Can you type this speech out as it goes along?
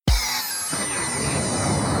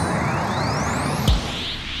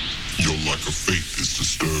The fate is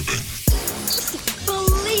disturbing.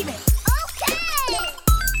 Believe it. Okay.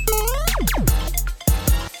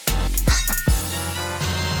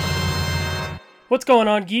 What's going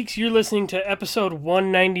on, geeks? You're listening to episode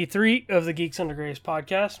 193 of the Geeks Under Grace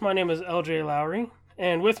podcast. My name is LJ Lowry,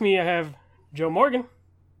 and with me I have Joe Morgan.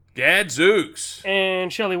 Gadzooks.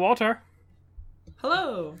 And Shelley Walter.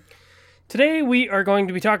 Hello. Today we are going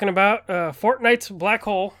to be talking about Fortnite's Black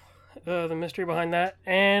Hole, the mystery behind that,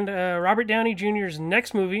 and Robert Downey Jr.'s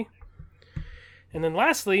next movie. And then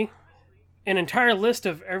lastly, an entire list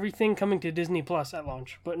of everything coming to Disney Plus at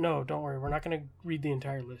launch. But no, don't worry, we're not going to read the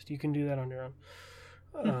entire list. You can do that on your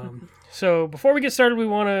own. So before we get started, we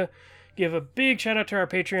want to give a big shout out to our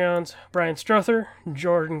Patreons: Brian Strother,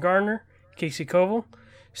 Jordan Garner, Casey Koval,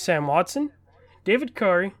 Sam Watson, David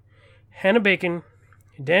Curry, Hannah Bacon,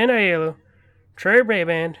 Dan Aiello, Trey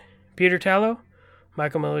Braband, Peter Tallow,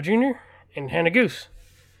 Michael Miller Jr., and Hannah Goose.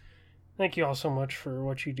 Thank you all so much for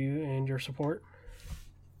what you do and your support.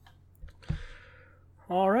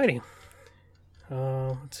 Alrighty.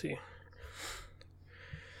 Let's see.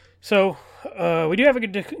 So, we do have a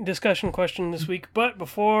good discussion question this week, but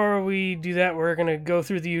before we do that, we're going to go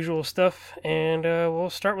through the usual stuff, and we'll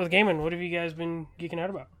start with gaming. What have you guys been geeking out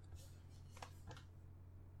about?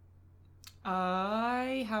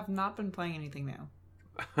 I have not been playing anything now.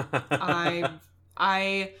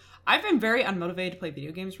 I've been very unmotivated to play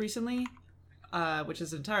video games recently, which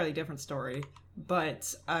is an entirely different story.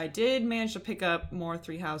 But I did manage to pick up more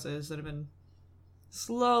Three Houses that have been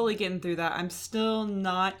slowly getting through that. I'm still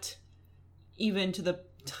not even to the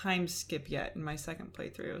time skip yet in my second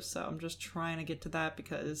playthrough, so I'm just trying to get to that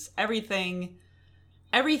because everything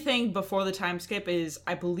before the time skip is,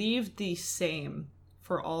 I believe, the same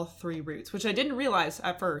for all three routes, which I didn't realize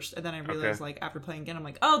at first, and then I realized, like, after playing again, I'm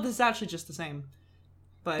like, oh, this is actually just the same.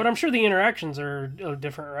 But I'm sure the interactions are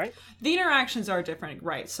different, right? The interactions are different,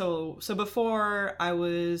 right. So before I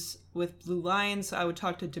was with Blue Lions, I would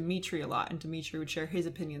talk to Dimitri a lot, and Dimitri would share his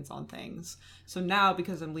opinions on things. So now,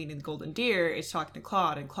 because I'm leading the Golden Deer, it's talking to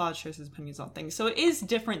Claude, and Claude shares his opinions on things. So it is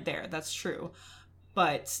different there, that's true.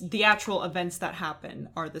 But the actual events that happen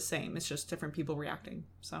are the same. It's just different people reacting.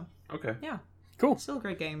 So, Okay. yeah. Cool. Still a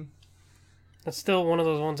great game. That's still one of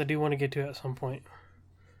those ones I do want to get to at some point.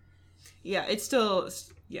 Yeah, it's still,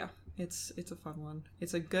 it's a fun one.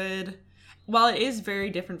 It's a good, while it is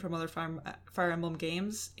very different from other Fire Emblem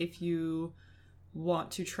games, if you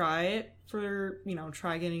want to try it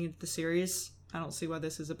try getting into the series, I don't see why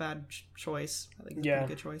this is a bad choice. I think it's a pretty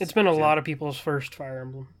good choice. It's been a lot of people's first Fire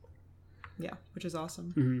Emblem. Yeah, which is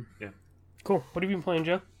awesome. Mm-hmm. Yeah. Cool. What have you been playing,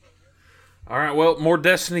 Joe? All right, well, more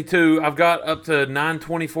Destiny 2. I've got up to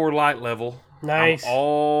 924 light level. Nice. I'm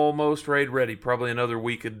almost raid ready. Probably another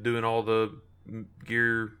week of doing all the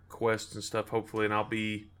gear quests and stuff, hopefully, and I'll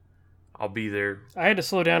be there. I had to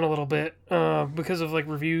slow down a little bit because of like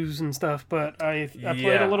reviews and stuff, but I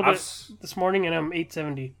played a little bit this morning, and I'm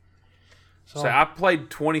 870. So I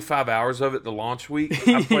played 25 hours of it the launch week.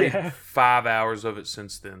 I played 5 hours of it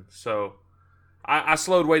since then. So I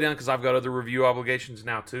slowed way down because I've got other review obligations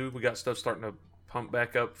now too. We got stuff starting to pump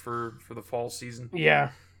back up for the fall season.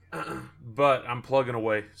 Yeah. But I'm plugging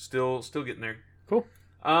away. Still getting there. Cool.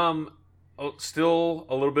 Still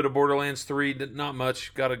a little bit of Borderlands 3. Not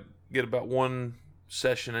much. Got to get about one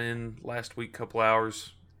session in last week, couple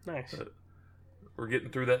hours. Nice. But we're getting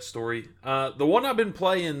through that story. The one I've been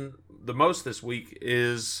playing the most this week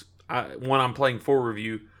is one I'm playing for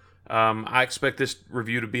review. I expect this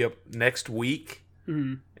review to be up next week.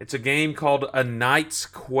 Mm-hmm. It's a game called A Knight's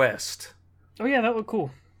Quest. Oh yeah, that looked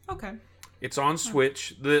cool. Okay. It's on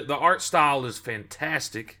Switch. The art style is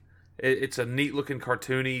fantastic. It's a neat-looking,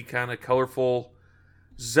 cartoony, kind of colorful,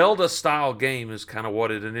 Zelda-style game is kind of what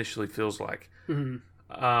it initially feels like.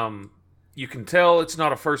 Mm-hmm. You can tell it's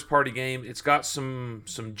not a first-party game. It's got some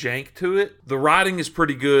jank to it. The writing is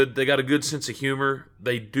pretty good. They got a good sense of humor.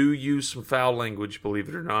 They do use some foul language, believe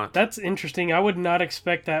it or not. That's interesting. I would not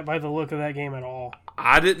expect that by the look of that game at all.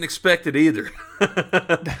 I didn't expect it either.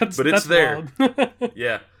 But it's there.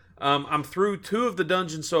 Yeah. I'm through 2 of the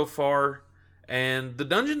dungeons so far, and the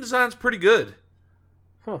dungeon design's pretty good.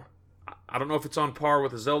 Huh. I don't know if it's on par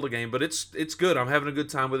with a Zelda game, but it's good. I'm having a good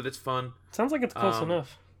time with it. It's fun. Sounds like it's close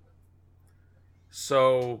enough.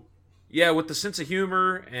 So, yeah, with the sense of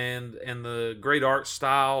humor and the great art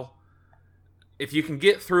style, if you can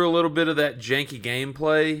get through a little bit of that janky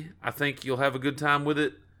gameplay, I think you'll have a good time with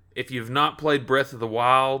it. If you've not played Breath of the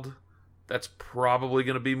Wild, that's probably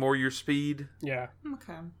going to be more your speed. Yeah.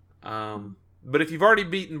 Okay. But if you've already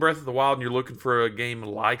beaten Breath of the Wild and you're looking for a game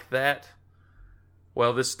like that,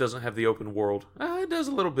 well, this doesn't have the open world. It does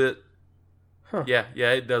a little bit. Huh. Yeah,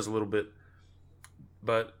 it does a little bit.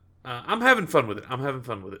 But I'm having fun with it. I'm having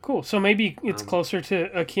fun with it. Cool. So maybe it's closer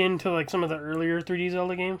to akin to like some of the earlier 3D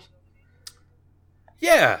Zelda games.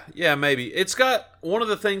 Yeah, maybe. It's got one of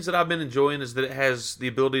the things that I've been enjoying is that it has the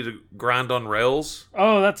ability to grind on rails,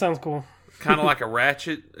 Oh, that sounds cool. kind of like a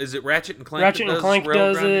Ratchet. Is it Ratchet and Clank? Ratchet that and Clank rail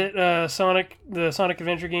does grinding? it. The Sonic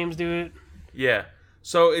Adventure games do it. Yeah.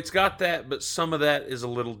 So it's got that, but some of that is a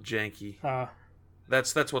little janky.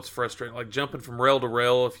 That's what's frustrating. Like jumping from rail to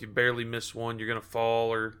rail, if you barely miss one, you're gonna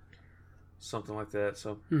fall or something like that.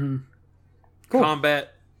 So Cool.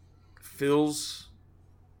 combat feels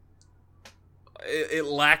it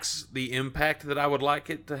lacks the impact that I would like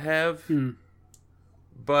it to have,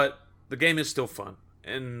 but the game is still fun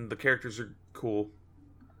and the characters are cool.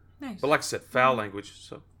 Nice. But like I said, foul language.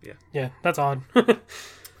 So yeah, Yeah, that's odd.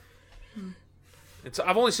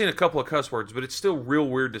 I've only seen a couple of cuss words, but it's still real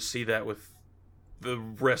weird to see that with the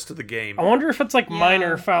rest of the game. I wonder if it's like Yeah.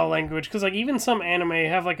 minor foul language, because like even some anime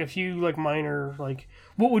have like a few like minor, like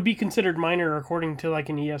what would be considered minor according to like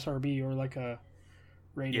an ESRB or like a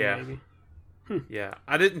rating Yeah. maybe. Yeah,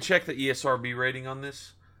 I didn't check the ESRB rating on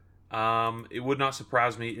this. It would not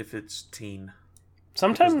surprise me if it's teen.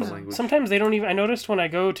 Sometimes language. sometimes they don't even. I noticed when I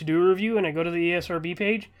go to do a review and I go to the ESRB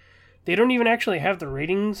page, they don't even actually have the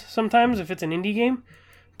ratings sometimes if it's an indie game.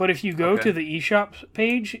 But if you go Okay. to the eShop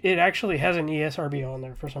page, it actually has an ESRB on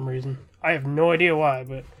there for some reason. I have no idea why,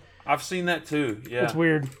 but I've seen that too. Yeah, it's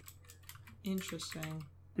weird. Interesting.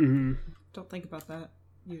 hmm Don't think about that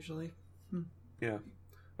usually. yeah.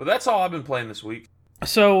 Well, that's all I've been playing this week.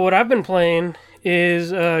 So what I've been playing is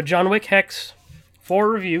John Wick Hex 4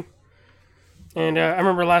 review. And I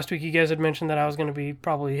remember last week you guys had mentioned that I was going to be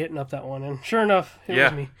probably hitting up that one, and sure enough, it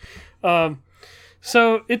was me.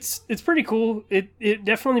 So it's pretty cool. It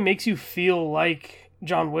definitely makes you feel like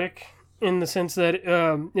John Wick in the sense that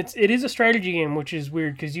it is a strategy game, which is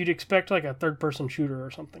weird because you'd expect like a third person shooter or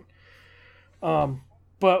something.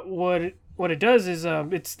 But what it does is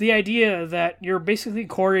it's the idea that you're basically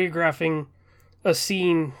choreographing a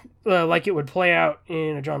scene like it would play out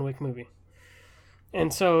in a John Wick movie.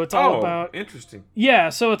 And so it's all about interesting. yeah,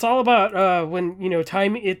 so it's all about when,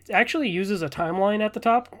 time. It actually uses a timeline at the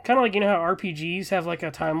top, kind of like, how RPGs have like a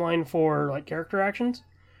timeline for like character actions.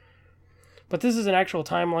 But this is an actual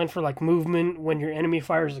timeline for like movement when your enemy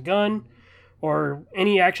fires a gun, or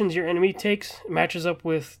any actions your enemy takes matches up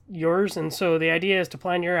with yours. And so the idea is to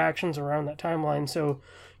plan your actions around that timeline so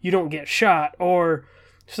you don't get shot, or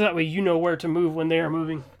so that way you know where to move when they are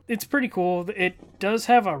moving. It's pretty cool. It does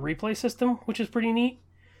have a replay system, which is pretty neat.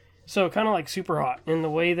 So kind of like Super Hot in the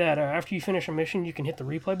way that after you finish a mission, you can hit the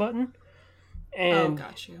replay button. And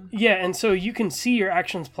got you. yeah, and so you can see your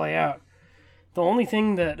actions play out. The only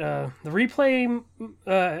thing that the replay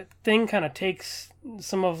thing kind of takes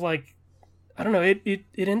some of like, I don't know, it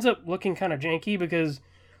ends up looking kind of janky because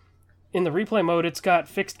in the replay mode, it's got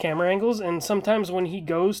fixed camera angles, and sometimes when he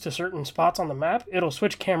goes to certain spots on the map, it'll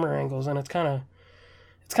switch camera angles, and it's kind of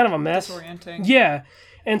a mess. Disorienting. Yeah.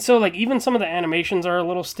 And so like even some of the animations are a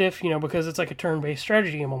little stiff, because it's like a turn-based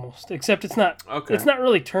strategy game almost. Except it's not Okay. it's not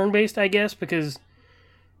really turn-based, I guess, because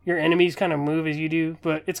your enemies kind of move as you do,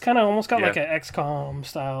 but it's kind of almost got like Yeah. a XCOM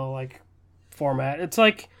style like format. It's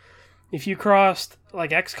like if you crossed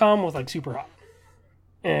like XCOM with like Super Hot.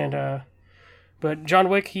 And but John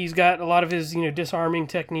Wick, he's got a lot of his, disarming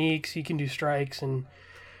techniques. He can do strikes, and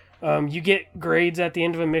you get grades at the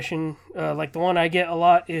end of a mission. Like the one I get a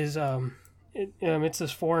lot is, it's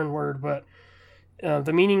this foreign word, but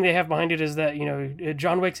the meaning they have behind it is that,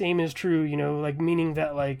 John Wick's aim is true, like meaning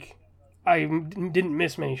that like I didn't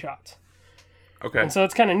miss many shots. Okay. And so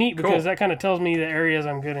it's kind of neat because Cool. that kind of tells me the areas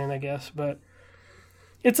I'm good in, I guess. But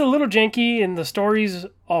it's a little janky, and the story's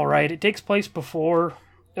all right. It takes place before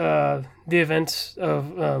the events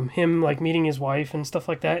of him like meeting his wife and stuff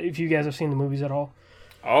like that. If you guys have seen the movies at all,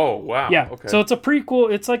 Oh, wow. yeah. Okay. So it's a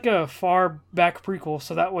prequel. It's like a far back prequel,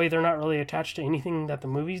 so that way they're not really attached to anything that the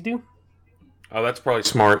movies do. Oh, that's probably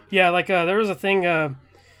smart. Yeah, like there was a thing.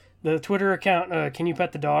 The Twitter account, Can You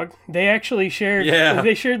Pet the Dog? They actually shared. Yeah.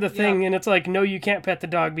 They shared the thing, and it's like, no, you can't pet the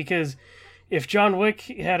dog because if John Wick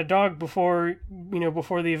had a dog before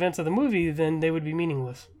the events of the movie, then they would be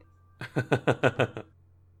meaningless.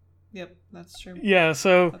 Yep, that's true. Yeah.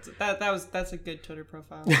 So That's a good Twitter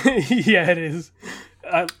profile. yeah, it is.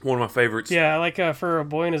 One of my favorites. Yeah, like for A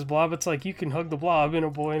Boy and His Blob, it's like you can hug the blob in A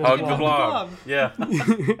Boy and His Hug Blob. the blob. Blob. Yeah.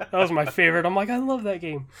 That was my favorite. I'm like, I love that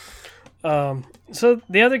game. So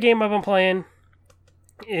the other game I've been playing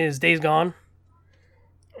is Days Gone,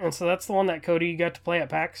 and so that's the one that Cody got to play at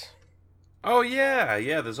PAX. Oh, yeah.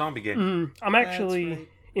 Yeah, the zombie game. I'm actually right.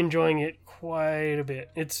 enjoying it quite a bit.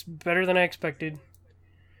 It's better than I expected.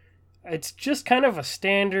 It's just kind of a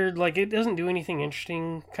standard, like, it doesn't do anything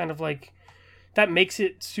interesting, kind of like, that makes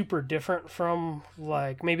it super different from,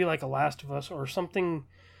 like, maybe like a Last of Us or something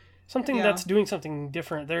that's doing something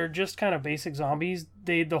different. They're just kind of basic zombies.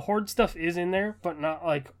 The horde stuff is in there, but not,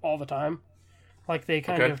 like, all the time. Like, they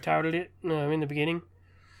kind of touted it in the beginning.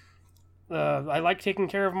 I like taking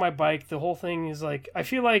care of my bike. The whole thing is, like, I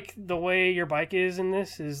feel like the way your bike is in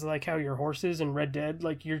this is like how your horse is in Red Dead.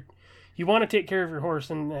 Like, you want to take care of your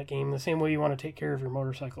horse in that game the same way you want to take care of your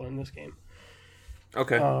motorcycle in this game.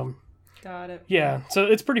 Okay. Got it. Yeah, so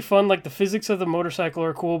it's pretty fun. Like, the physics of the motorcycle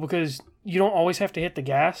are cool because you don't always have to hit the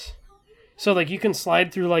gas. So, like, you can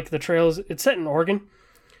slide through, like, the trails. It's set in Oregon.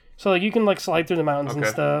 So, like, you can, like, slide through the mountains and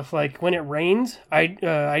stuff. Like, when it rains,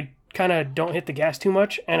 I kind of don't hit the gas too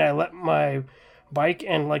much, and I let my bike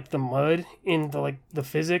and, like, the mud in the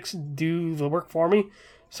physics do the work for me.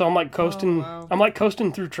 So I'm like coasting. Oh, wow. I'm like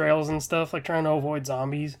coasting through trails and stuff, like trying to avoid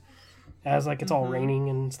zombies, as like it's all raining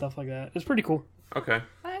and stuff like that. It's pretty cool. Okay.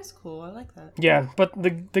 That's cool. I like that. Yeah, but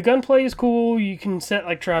the gunplay is cool. You can set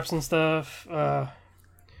like traps and stuff.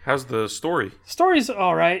 How's the story? Story's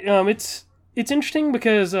all right. It's interesting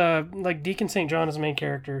because like Deacon St. John is the main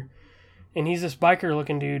character, and he's this biker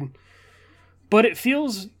looking dude. But it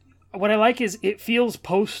feels, what I like is it feels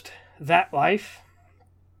post that life.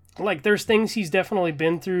 Like, there's things he's definitely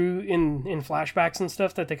been through in flashbacks and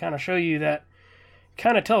stuff that they kind of show you that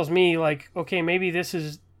kind of tells me, like, okay, maybe this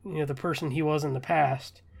is, the person he was in the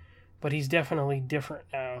past, but he's definitely different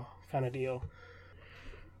now, kind of deal.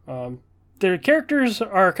 Their characters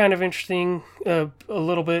are kind of interesting a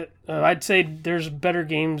little bit. I'd say there's better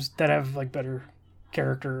games that have, like, better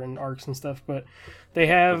character and arcs and stuff, but they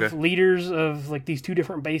have leaders of, like, these two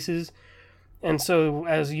different bases. And so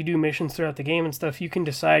as you do missions throughout the game and stuff, you can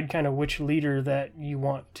decide kind of which leader that you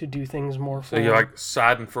want to do things more for. So you're like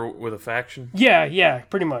siding with a faction? Yeah,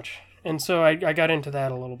 pretty much. And so I got into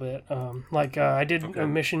that a little bit. I did a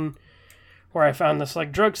mission where I found this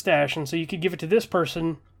like drug stash, and so you could give it to this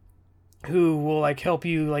person who will like help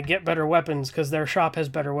you like get better weapons because their shop has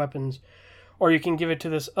better weapons. Or you can give it to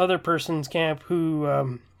this other person's camp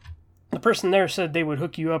who the person there said they would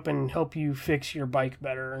hook you up and help you fix your bike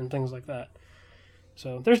better and things like that.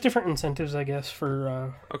 So there's different incentives, I guess,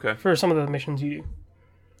 for some of the missions you do.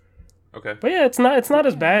 Okay. But yeah, it's not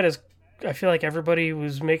as bad as I feel like everybody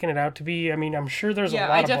was making it out to be. I mean, I'm sure there's a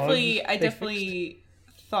lot of bugs. I definitely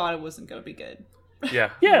thought it wasn't going to be good.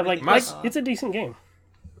 Yeah. Yeah, like it's a decent game.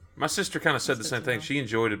 My sister kind of said the same thing. She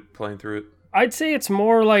enjoyed it playing through it. I'd say it's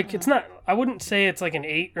more like it's not. I wouldn't say it's like an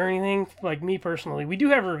 8 or anything. Like me personally, we do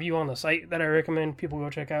have a review on the site that I recommend people go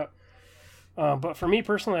check out. But for me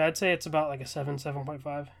personally, I'd say it's about like a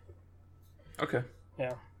 7.5. Okay.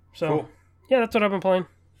 Yeah. So, cool. Yeah, that's what I've been playing.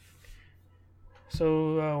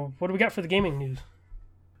 So, what do we got for the gaming news?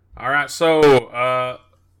 All right. So,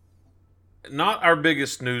 not our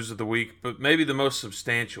biggest news of the week, but maybe the most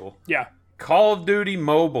substantial. Yeah. Call of Duty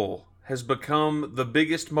Mobile has become the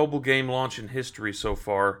biggest mobile game launch in history so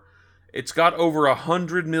far. It's got over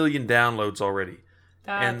 100 million downloads already.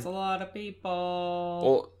 That's a lot of people.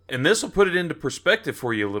 Well, and this will put it into perspective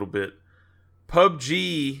for you a little bit.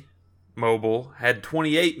 PUBG Mobile had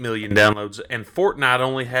 28 million downloads, and Fortnite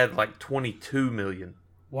only had like 22 million.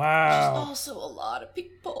 Wow. Which is also a lot of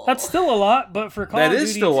people. That's still a lot, but for Call of Duty... That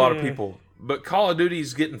is still a lot of people. But Call of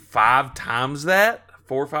Duty's getting 5 times that?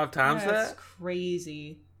 4 or 5 times that? That's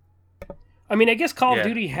crazy. I mean, I guess Call of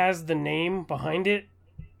Duty has the name behind it.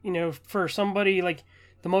 For somebody, like,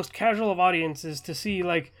 the most casual of audiences to see,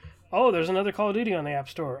 like, oh, there's another Call of Duty on the App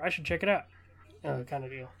Store. I should check it out. Kind of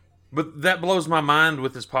deal. But that blows my mind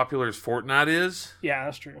with as popular as Fortnite is. Yeah,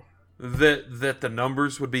 that's true. That the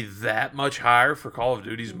numbers would be that much higher for Call of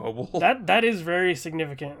Duty's mobile. That is very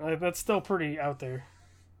significant. Like, that's still pretty out there.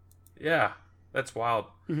 Yeah, that's wild.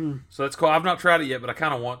 Mm-hmm. So that's cool. I've not tried it yet, but I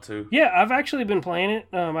kind of want to. Yeah, I've actually been playing it.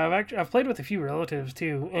 I've played with a few relatives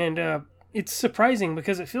too, and it's surprising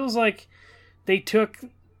because it feels like they took.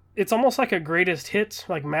 It's almost like a greatest hits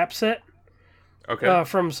like map set. Okay.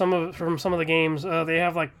 From some of the games, they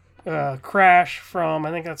have like Crash from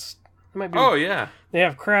it might be. Oh yeah. They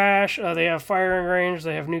have Crash. They have Firing Range.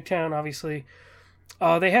 They have Nuketown, obviously.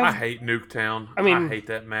 They have. I hate Nuketown. I hate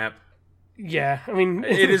that map. Yeah, I mean,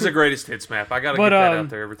 it is a greatest hits map. I gotta get that out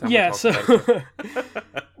there every time. Yeah, we talk about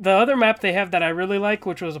it. The other map they have that I really like,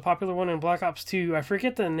 which was a popular one in Black Ops 2, I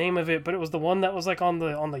forget the name of it, but it was the one that was like on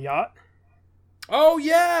the yacht. Oh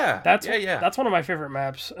yeah, that's one of my favorite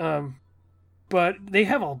maps. But they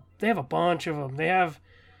have a bunch of them.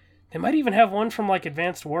 They might even have one from like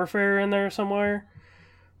Advanced Warfare in there somewhere.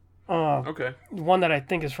 Okay. One that I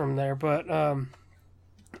think is from there, but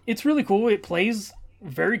it's really cool. It plays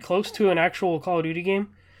very close to an actual Call of Duty game.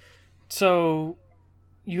 So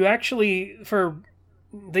you actually, for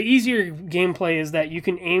the easier gameplay is that you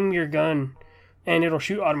can aim your gun and it'll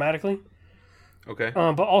shoot automatically. Okay.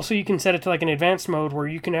 But also you can set it to like an advanced mode where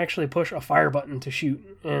you can actually push a fire button to shoot.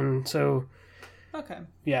 And so, Okay.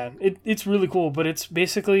 yeah, it's really cool. But it's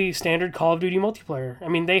basically standard Call of Duty multiplayer. I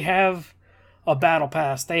mean, they have a battle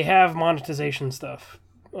pass. They have monetization stuff.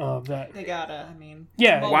 That They gotta, I mean,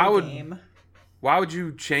 Yeah. it's a Why mobile would- game. Why would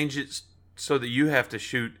you change it so that you have to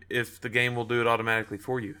shoot if the game will do it automatically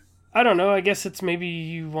for you? I don't know. I guess it's maybe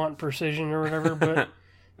you want precision or whatever. But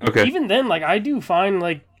Okay. even then, like I do find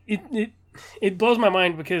like it blows my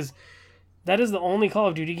mind because that is the only Call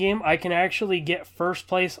of Duty game I can actually get first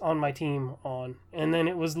place on my team on. And then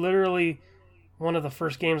it was literally one of the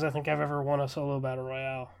first games I think I've ever won a solo battle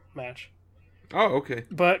royale match. Oh, okay.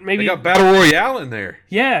 But maybe They got Battle Royale in there.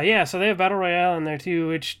 yeah. So they have battle royale in there too,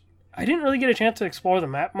 which I didn't really get a chance to explore the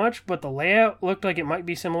map much, but the layout looked like it might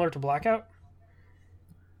be similar to Blackout.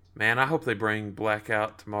 Man, I hope they bring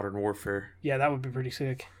Blackout to Modern Warfare. Yeah, that would be pretty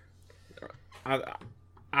sick.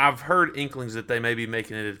 I've heard inklings that they may be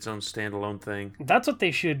making it its own standalone thing. That's what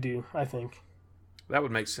they should do, I think. That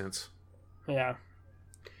would make sense. Yeah.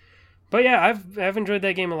 But yeah, I've enjoyed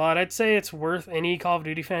that game a lot. I'd say it's worth any Call of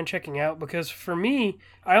Duty fan checking out because for me,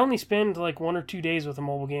 I only spend like 1 or 2 days with a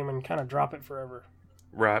mobile game and kind of drop it forever.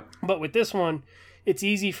 Right. But with this one, it's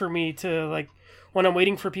easy for me to like when I'm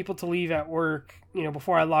waiting for people to leave at work,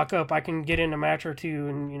 before I lock up, I can get in a match or two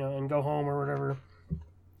and and go home or whatever.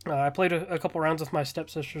 I played a couple rounds with my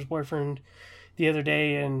stepsister's boyfriend the other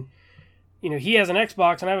day, and he has an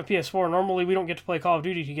Xbox and I have a PS4. Normally we don't get to play Call of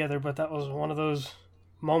Duty together, but that was one of those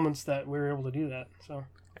moments that we were able to do that. So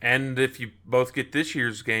And if you both get this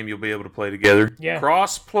year's game, you'll be able to play together. Yeah.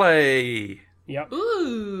 Cross-play. yep.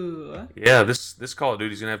 Ooh. Yeah, this Call of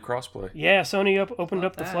Duty's going to have cross-play. Yeah, Sony opened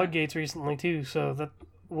Love up the that. floodgates recently too, so that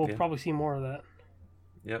we'll Yeah. probably see more of that.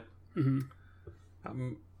 Yep.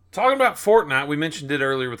 Mm-hmm. Talking about Fortnite, we mentioned it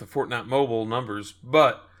earlier with the Fortnite mobile numbers,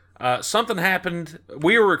 but something happened.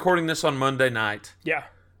 We were recording this on Monday night. Yeah.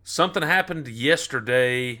 Something happened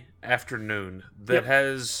yesterday afternoon that Yep.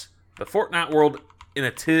 has the Fortnite world in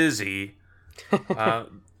a tizzy.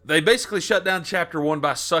 They basically shut down Chapter 1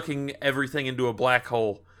 by sucking everything into a black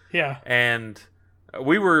hole. Yeah. And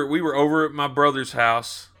we were over at my brother's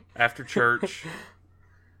house after church,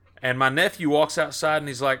 and my nephew walks outside and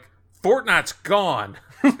he's like, "Fortnite's gone."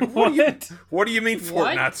 What? What do you mean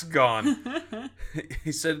What? Fortnite's gone?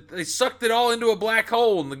 He said they sucked it all into a black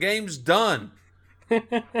hole and the game's done.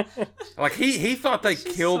 Like he thought they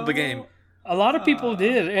killed the so- game. A lot of people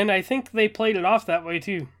did, and I think they played it off that way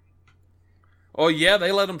too. Oh yeah,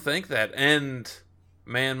 they let them think that. And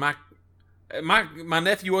man, my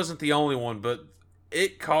nephew wasn't the only one, but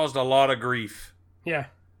it caused a lot of grief. Yeah.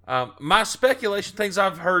 My speculation, things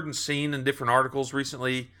I've heard and seen in different articles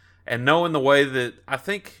recently, and knowing the way that I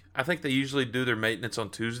think they usually do their maintenance on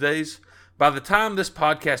Tuesdays. By the time this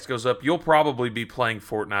podcast goes up, you'll probably be playing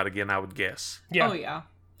Fortnite again, I would guess. Yeah. Oh yeah.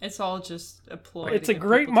 It's all just a ploy. It's to a get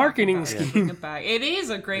great people talking marketing about it, scheme. bring it back. It is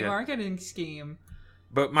a great Yeah. marketing scheme.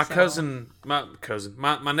 But my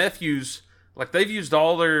nephews, like they've used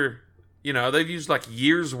all their, they've used like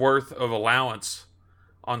years worth of allowance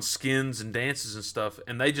on skins and dances and stuff,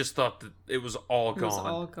 and they just thought that it was all It gone. was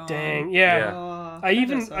all gone. Dang. Yeah. Yeah. I that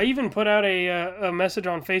does suck. even put out a message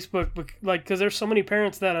on Facebook, because there's so many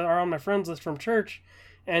parents that are on my friends list from church,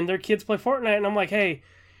 and their kids play Fortnite, and I'm like, hey,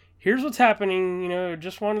 here's what's happening.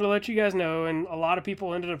 Just wanted to let you guys know, and a lot of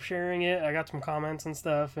people ended up sharing it. I got some comments and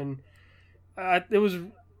stuff, and I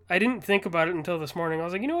didn't think about it until this morning. I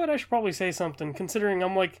was like, you know what, I should probably say something, considering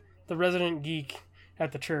I'm like the resident geek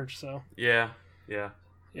at the church. So Yeah. yeah,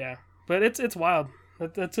 but it's wild.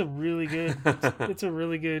 That's a really good. It's a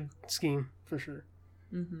really good scheme for sure.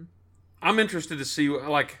 I'm interested to see,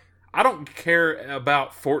 like, I don't care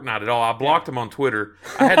about Fortnite at all. I blocked them on Twitter.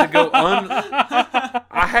 I had to go unblock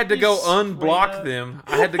them.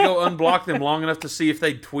 I had to go unblock them long enough to see if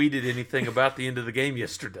they tweeted anything about the end of the game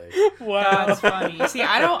yesterday. Wow. That's funny. See,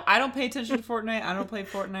 I don't pay attention to Fortnite. I don't play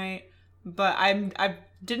Fortnite, but I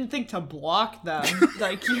didn't think to block them.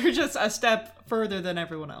 Like you're just a step further than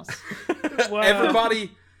everyone else. Wow.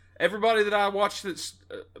 Everybody that I watch, there's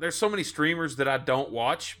so many streamers that I don't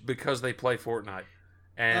watch because they play Fortnite.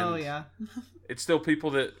 And Oh yeah. it's still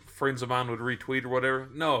people that friends of mine would retweet or whatever.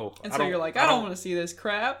 No. And so you're like, I don't want to see this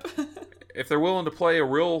crap. If they're willing to play a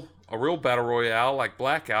real battle royale like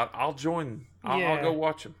Blackout, I'll join. I'll Yeah. go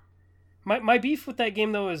watch them. My beef with that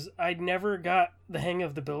game though is I never got the hang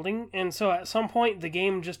of the building, and so at some point the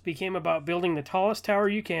game just became about building the tallest tower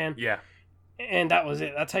you can, Yeah. and that was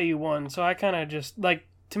it. That's how you won. So I kind of just, like,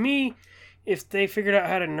 to me, if they figured out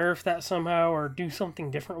how to nerf that somehow or do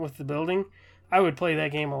something different with the building, I would play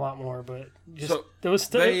that game a lot more. But just So there was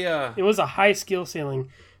still, it was a high skill ceiling,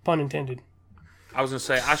 pun intended. I was gonna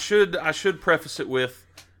say I should preface it with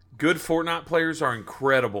good Fortnite players are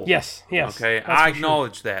incredible. Yes. Okay, that's I for sure.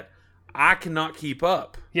 acknowledge that. I cannot keep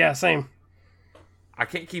up. Yeah, same. I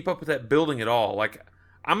can't keep up with that building at all. Like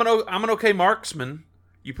I'm an okay marksman.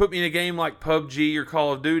 You put me in a game like PUBG or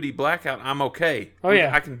Call of Duty Blackout, I'm okay. Oh,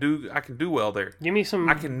 yeah. I can do well there. Give me some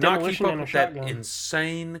I cannot keep demolition up and a with that shotgun.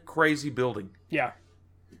 insane, crazy building, Yeah,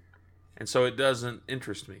 and so it doesn't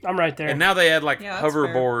interest me. I'm right there. And now they add like Yeah, that's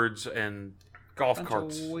hoverboards and golf Bunch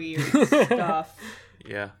carts. of weird stuff.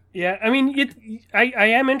 Yeah. Yeah, I mean, I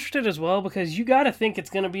am interested as well because you got to think it's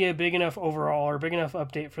going to be a big enough overall or big enough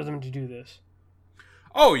update for them to do this.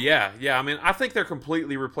 Oh yeah. I mean, I think they're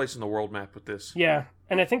completely replacing the world map with this. Yeah,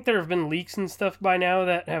 and I think there have been leaks and stuff by now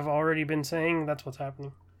that have already been saying that's what's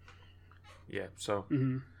happening. Yeah. So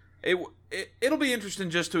Mm-hmm. it'll be interesting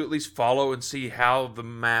just to at least follow and see how the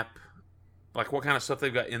map, like what kind of stuff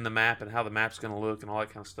they've got in the map and how the map's going to look and all that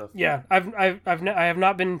kind of stuff. Yeah, I have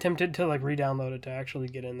not been tempted to like re-download it to actually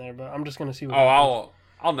get in there, but I'm just going to see what. Oh,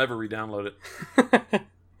 I'll never re-download it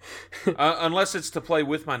unless it's to play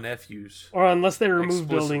with my nephews, or unless they remove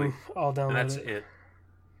explicitly. building, I'll and download that's it. it.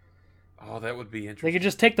 Oh, that would be They interesting. could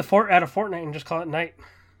just take the fort out of Fortnite and just call it night.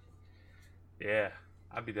 Yeah,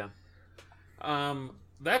 I'd be down.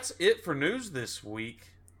 That's it for news this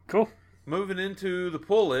week. Cool. Moving into the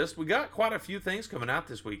pull list, we got quite a few things coming out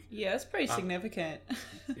this week. Yeah, it's pretty significant.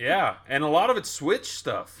 Yeah, and a lot of it's Switch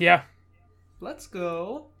stuff. Yeah. Let's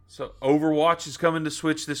go. So Overwatch is coming to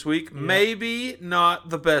Switch this week. Maybe not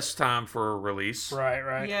the best time for a release.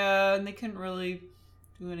 Right. Yeah, and they couldn't really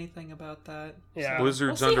do anything about that. Yeah. So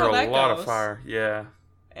Blizzard's we'll see under how a that lot of goes. fire. Yeah,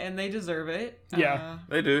 And they deserve it. Yeah.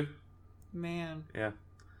 they do. Man. Yeah.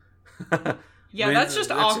 Yeah, I mean, that's just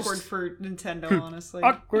that's awkward just- for Nintendo, honestly.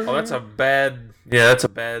 Awkward. Oh, that's a bad. Yeah, that's a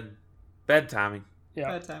bad timing.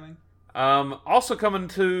 Yeah. Bad timing. Also coming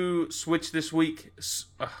to Switch this week.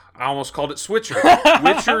 I almost called it Switcher.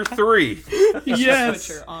 Witcher 3. Yes.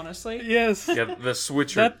 Switcher, honestly. Yes. Yeah, the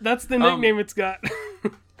Switcher. That's the nickname it's got.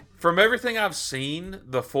 From everything I've seen,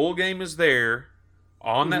 the full game is there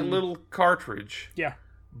on that little cartridge, Yeah.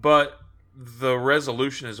 but the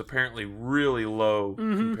resolution is apparently really low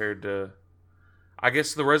compared to. I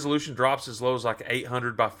guess the resolution drops as low as like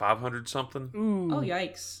 800 by 500 something, Ooh. Oh,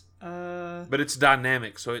 yikes. but it's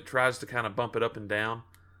dynamic, so it tries to kind of bump it up and down.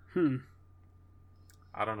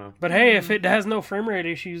 I don't know. But hey, if it has no frame rate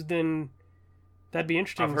issues, then that'd be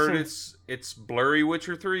interesting. I've heard since- it's blurry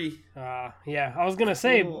Witcher 3. Yeah, I was gonna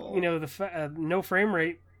say, Cool. you know, the no frame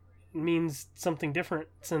rate means something different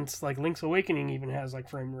since like Link's Awakening even has like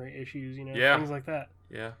frame rate issues, you know, Yeah. things like that.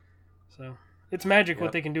 Yeah. So it's magic Yep.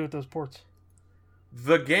 what they can do with those ports.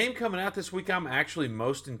 The game coming out this week I'm actually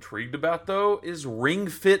most intrigued about, though, is Ring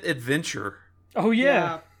Fit Adventure, Oh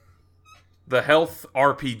yeah, the health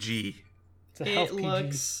RPG. it's a It health PG.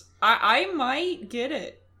 looks... I might get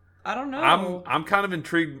it. I don't know. I'm kind of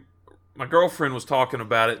intrigued. My girlfriend was talking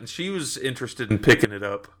about it, and she was interested in picking it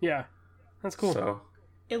up. Yeah, that's cool. So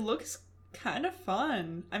It looks kind of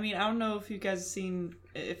fun. I mean, I don't know if you guys have seen...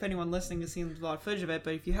 If anyone listening has seen a lot of footage of it,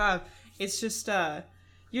 but if you have, it's just...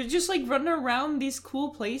 You're just like running around these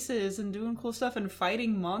cool places and doing cool stuff and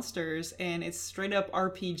fighting monsters, and it's straight up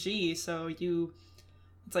RPG. So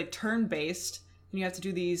it's like turn based, and you have to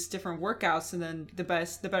do these different workouts, and then the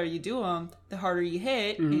better you do them, the harder you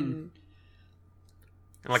hit. And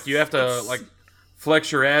and like you have to It's- like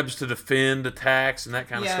flex your abs to defend attacks and that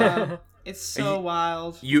kind of stuff. yeah, it's so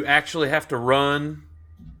wild. You actually have to run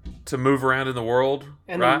to move around in the world,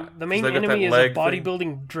 And right? then the main 'Cause they got enemy that is a leg thing.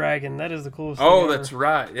 bodybuilding dragon. That is the coolest. Oh, thing ever. that's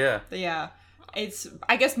right. Yeah. Yeah, it's.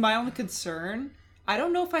 I guess my only concern. I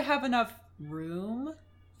don't know if I have enough room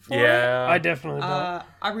for it. Yeah. I definitely don't.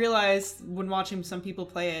 I realized when watching some people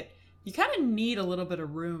play it, you kind of need a little bit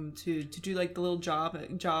of room to do like the little jog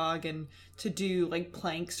and to do like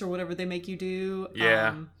planks or whatever they make you do.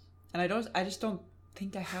 Yeah. And I just don't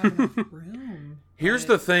think I have enough room. Here's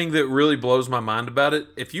the thing that really blows my mind about it.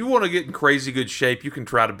 If you want to get in crazy good shape, you can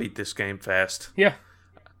try to beat this game fast. Yeah,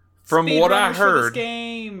 From what I Speedrunners for this heard,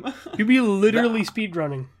 game. you'd be literally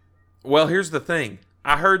speedrunning. well, here's the thing.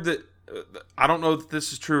 I heard that, I don't know if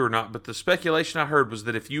this is true or not, but the speculation I heard was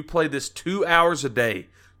that if you play this 2 hours a day,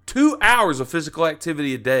 2 hours of physical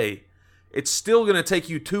activity a day, it's still going to take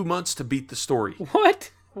you 2 months to beat the story.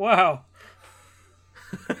 What? Wow.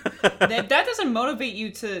 that doesn't motivate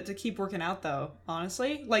you to keep working out though,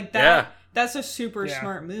 honestly. Like that Yeah. that's a super Yeah.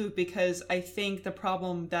 smart move, because I think the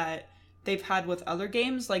problem that they've had with other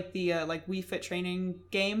games, like the like Wii Fit training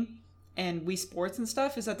game and Wii Sports and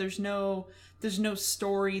stuff, is that there's no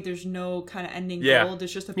story, there's no kind of ending goal.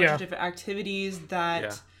 There's just a bunch of different activities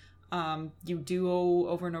that you do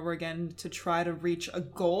over and over again to try to reach a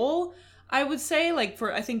goal. I would say, like,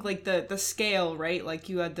 for, I think, like, the scale, right? Like,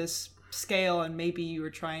 you had this scale and maybe you were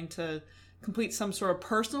trying to complete some sort of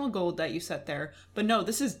personal goal that you set there. But no,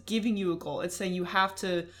 this is giving you a goal. It's saying you have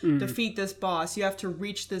to defeat this boss. You have to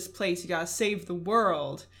reach this place. You gotta save the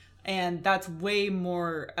world. And that's way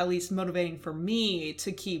more, at least, motivating for me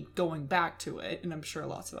to keep going back to it. And I'm sure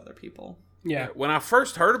lots of other people. Yeah. When I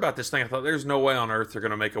first heard about this thing, I thought there's no way on earth they're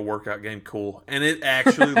going to make a workout game cool. And it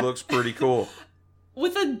actually looks pretty cool.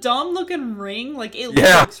 With a dumb looking ring, like, it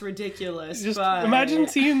looks ridiculous. Just but... imagine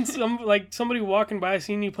seeing somebody walking by,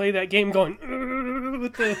 seeing you play that game, going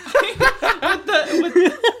with the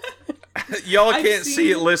Y'all can't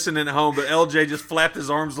see it listening at home, but LJ just flapped his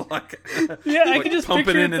arms like I could just pumping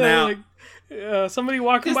picture in and out. Like, somebody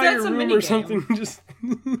walking by your room or something. Just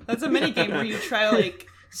that's a mini game where you try to like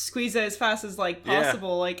squeeze it as fast as like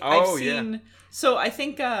possible. Like Oh, I've seen. So I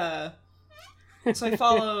think. So I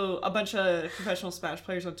follow a bunch of professional Smash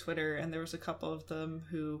players on Twitter, and there was a couple of them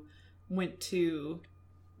who went to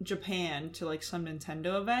Japan to like some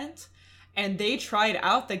Nintendo event, and they tried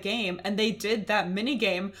out the game, and they did that mini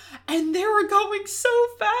game, and they were going so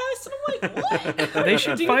fast, and I'm like, what? They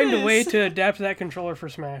should find a way to adapt that controller for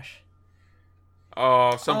Smash.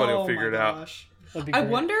 Oh, somebody will figure it out. That'd be I great.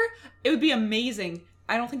 wonder, it would be amazing.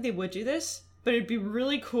 I don't think they would do this, but it'd be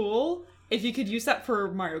really cool if you could use that for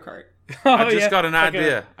Mario Kart. I just got an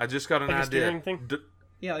idea. I just got an like a idea. steering thing?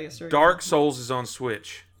 Yeah, like a story. Dark Souls is on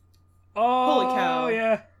Switch. Oh, Holy cow.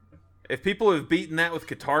 yeah. If people have beaten that with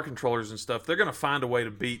guitar controllers and stuff, they're going to find a way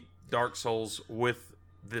to beat Dark Souls with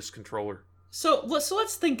this controller. So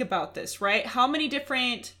let's think about this, right? How many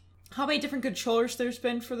different controllers there's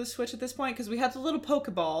been for the Switch at this point? Because we had the little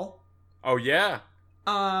Pokeball. Oh, yeah.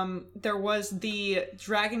 There was the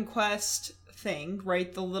Dragon Quest thing,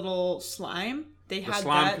 right? The little slime. They had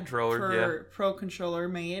slime that controller, for Pro Controller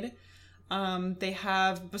made. They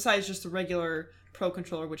have, besides just the regular Pro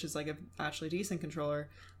Controller, which is like a actually decent controller.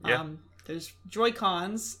 Yeah. There's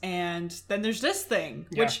Joy-Cons, and then there's this thing,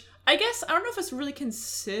 which I guess, I don't know if it's really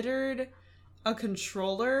considered a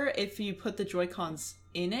controller if you put the Joy-Cons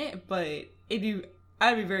in it, but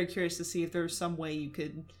I'd be very curious to see if there's some way you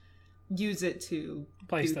could use it to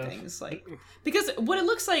Play do stuff. things. Like, because what it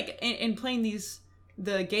looks like in playing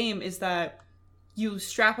the game is that you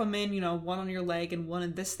strap them in, one on your leg and one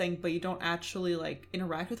in this thing, but you don't actually like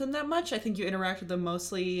interact with them that much. I think you interact with them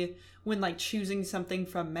mostly when like choosing something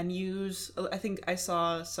from menus. I think I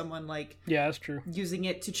saw someone like Yeah, that's true. using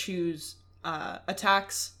it to choose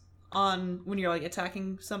attacks on when you're like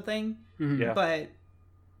attacking something. Yeah. But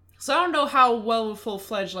so I don't know how well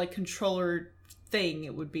full-fledged like controller thing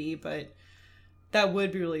it would be, but that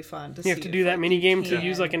would be really fun to see. You have to if, do that like, mini you game to can.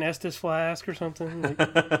 use like an Estus flask or something. Like,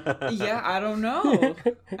 Yeah, I don't know.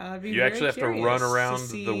 I'd be You very actually have to curious run to around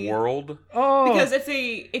see- the world. oh, Because if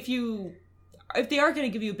they are going to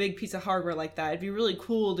give you a big piece of hardware like that, it'd be really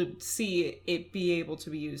cool to see it be able to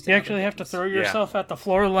be used. you actually have to throw yourself at the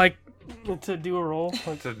floor like to do a roll.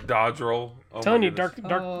 Like, To dodge roll. Oh, my telling you,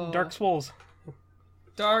 goodness. Dark Souls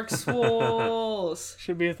Dark Souls.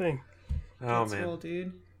 should be a thing. Oh, Dark man. Souls,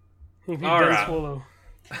 dude. If you All done right. Swallow.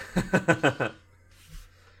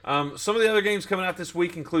 Some of the other games coming out this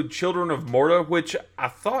week include Children of Morta, which I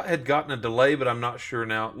thought had gotten a delay, but I'm not sure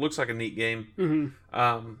now. It looks like a neat game.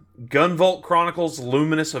 Mm-hmm. Gunvolt Chronicles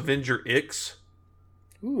Luminous Avenger X,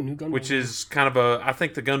 Ooh, new gun. which is kind of I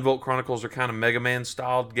think the Gunvolt Chronicles are kind of Mega Man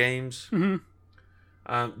styled games. Mm-hmm.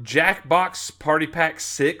 Jackbox Party Pack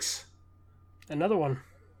 6. Another one.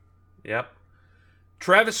 Yep.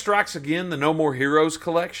 Travis Strikes Again, the No More Heroes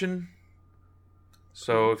collection.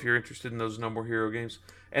 So if you're interested in those No More Hero games.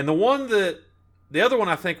 And the other one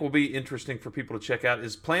I think will be interesting for people to check out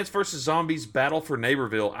is Plants vs. Zombies Battle for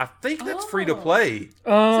Neighborville. I think that's free to play.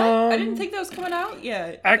 I didn't think that was coming out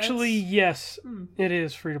yet. Actually, That's- yes, it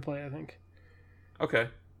is free to play. I think. Okay.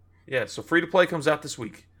 Yeah, so free to play comes out this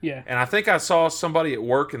week. Yeah. And I think I saw somebody at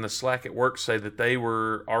work in the Slack at work say that they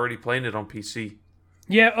were already playing it on PC.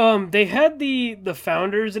 Yeah. They had the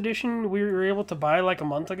Founders Edition we were able to buy like a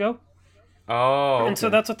month ago. Oh, okay. And so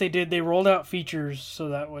that's what they did. They rolled out features so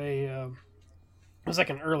that way it was like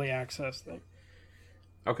an early access thing.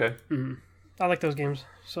 Okay. I like those games,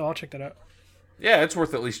 so I'll check that out. Yeah, it's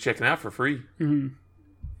worth at least checking out for free.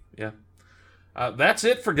 Yeah. That's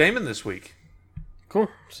it for gaming this week. Cool.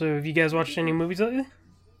 So have you guys watched any movies lately?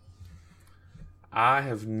 I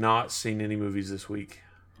have not seen any movies this week.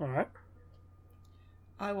 All right.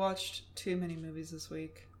 I watched too many movies this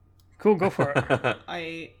week. Cool, go for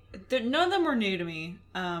it. None of them were new to me,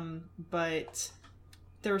 but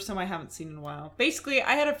there were some I haven't seen in a while. Basically,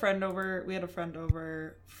 I had a friend over. We had a friend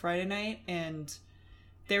over Friday night, and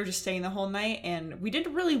they were just staying the whole night. And we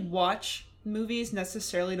didn't really watch movies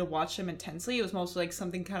necessarily to watch them intensely. It was mostly like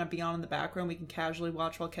something kind of beyond in the background we can casually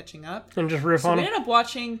watch while catching up. And just riff on we them. ended up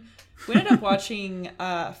watching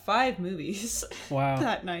 5 movies Wow.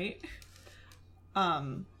 that night,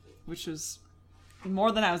 which was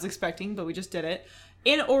more than I was expecting, but we just did it.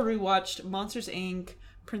 In order, we watched Monsters, Inc.,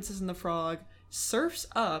 Princess and the Frog, Surf's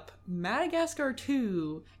Up, Madagascar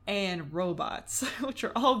 2, and Robots, which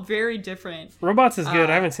are all very different. Robots is good.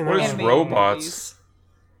 I haven't seen that what is one. animated Robots? movies.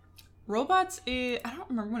 Robots is, I don't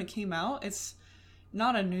remember when it came out. It's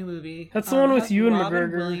not a new movie. That's the one it with has Ewan Robin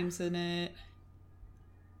McGregor. Williams in it.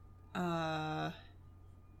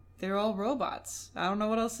 They're all robots. I don't know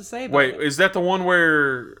what else to say about Wait, it. is that the one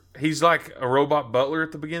where he's like a robot butler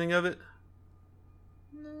at the beginning of it?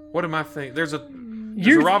 What am I thinking? There's a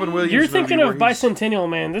Robin Williams You're movie thinking where of he's- Bicentennial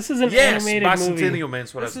Man. This is an Yes, animated Bicentennial movie.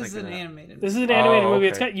 Man's what This I was is thinking. an of. animated This movie. is an animated Oh, movie.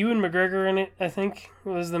 It's okay. got Ewan McGregor in it, I think,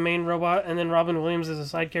 was the main robot, and then Robin Williams is a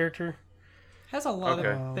side character. Has a lot Okay.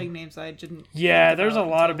 of big names I didn't. Yeah, think there's a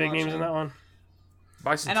about lot of until big names in watching. that one.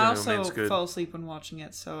 Bicentennial And I also Man's good. fell asleep when watching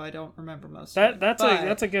it, so I don't remember most of it. That's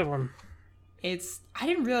But a good one. I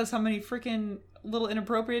didn't realize how many freaking little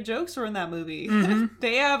inappropriate jokes were in that movie. Mhm.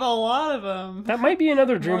 They have a lot of them. That might be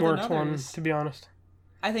another More than DreamWorks one, others. to be honest.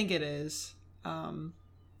 I think it is. I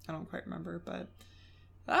don't quite remember, but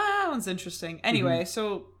that one's interesting. Anyway,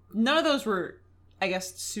 so none of those were, I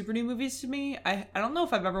guess, super new movies to me. I don't know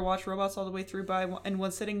if I've ever watched Robots all the way through in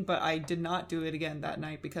one sitting, but I did not do it again that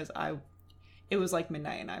night because it was like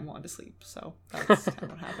midnight and I wanted to sleep. So that's kind of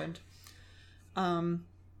what happened.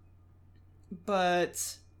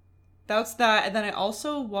 But that's that. And then I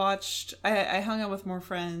also watched, I hung out with more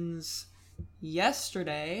friends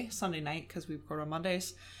yesterday, Sunday night, because we record on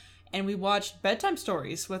Mondays, and we watched Bedtime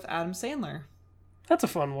Stories with Adam Sandler. That's a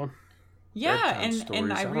fun one. Yeah, Bedtime and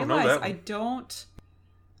Stories. I I don't know realized that one.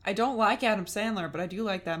 I don't like Adam Sandler, but I do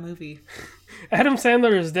like that movie. Adam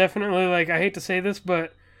Sandler is definitely, like, I hate to say this,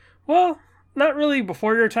 but, well, not really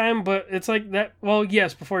before your time, but it's like that, well,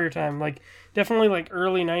 yes, before your time. Like, definitely, like,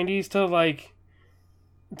 early 90s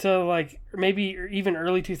to maybe even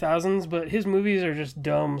early 2000s, but his movies are just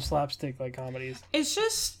dumb slapstick, like, comedies. It's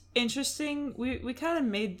just interesting. We kind of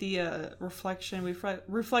made the reflection. We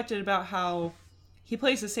reflected about how he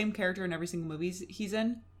plays the same character in every single movie he's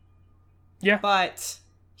in. Yeah. But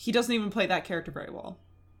he doesn't even play that character very well.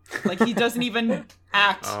 Like, he doesn't even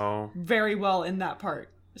act Oh, very well in that part.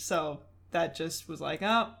 So that just was like,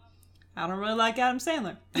 oh, I don't really like Adam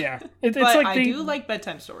Sandler. Yeah. It's But like I they, do like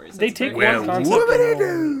Bedtime Stories. they That's take very one well, concept.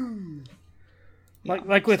 whoop-a-doo-doo.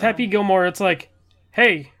 Like with so- Happy Gilmore, it's like,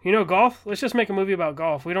 hey, you know golf? Let's just make a movie about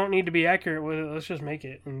golf. We don't need to be accurate with it. Let's just make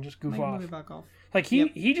it and just goof Make a off. movie about golf. Like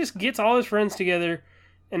he just gets all his friends together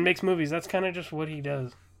and makes movies. That's kind of just what he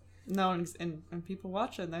does. No, and people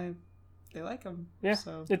watch it and they like him. Yeah.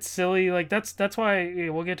 So It's silly. Like that's why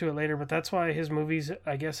we'll get to it later, but that's why his movies,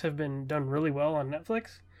 I guess, have been done really well on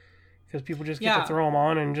Netflix because people just get to Yeah. throw them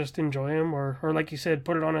on and just enjoy them, or like you said,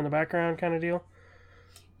 put it on in the background kind of deal.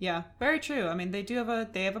 yeah, very true. I mean, they have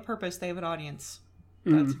a purpose. They have an audience.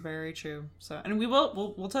 Mm-hmm. That's very true. So, and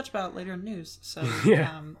we'll touch about it later in news. So,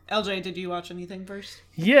 Yeah. LJ, did you watch anything first?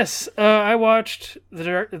 Yes, I watched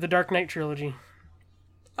the Dark Knight trilogy.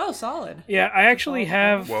 Oh, solid. Yeah, I actually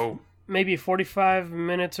have Whoa. maybe 45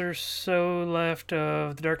 minutes or so left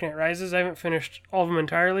of The Dark Knight Rises. I haven't finished all of them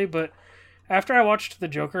entirely, but after I watched The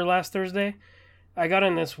Joker last Thursday, I got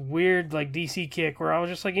in this weird like DC kick where I was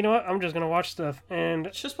just like, you know what, I'm just going to watch stuff.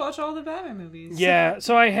 And Just watch all the Batman movies. yeah,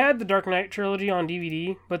 so I had the Dark Knight trilogy on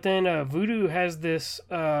DVD, but then Vudu has this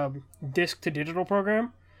disc to digital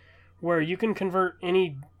program where you can convert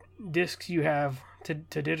any discs you have to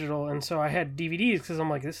digital. And so I had DVDs because I'm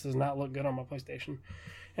like, this does not look good on my PlayStation.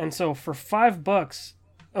 And so for $5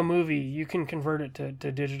 a movie, you can convert it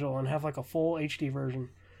to digital and have like a full HD version.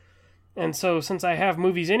 And so since I have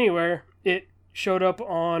Movies Anywhere, it showed up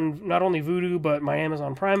on not only Vudu, but my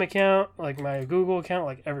Amazon Prime account, like my Google account,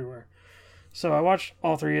 like everywhere. So I watched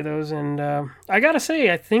all 3 of those, and I gotta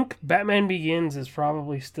say, I think Batman Begins is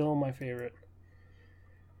probably still my favorite.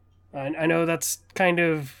 I know that's kind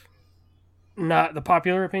of not the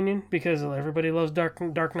popular opinion, because everybody loves Dark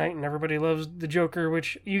Knight and everybody loves the Joker,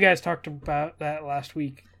 which you guys talked about that last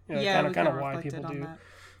week. Yeah, we kind of kinda why reflected people on do. that.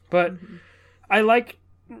 But I like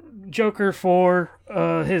Joker for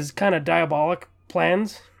his kind of diabolic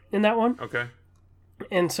plans in that one. Okay.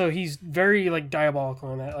 And so he's very like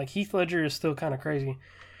diabolical in that. Like Heath Ledger is still kind of crazy,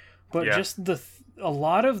 but Yeah. just a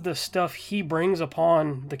lot of the stuff he brings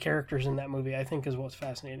upon the characters in that movie, I think, is what's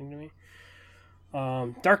fascinating to me.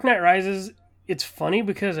 Dark Knight Rises, it's funny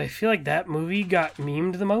because I feel like that movie got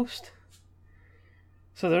memed the most.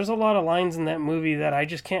 So there's a lot of lines in that movie that I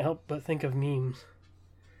just can't help but think of memes.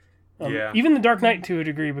 Yeah. Even the Dark Knight to a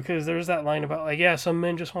degree, because there's that line about like, yeah, some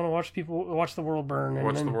men just want to watch the world burn. And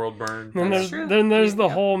Watch then, the world burn. Then That's there's true. the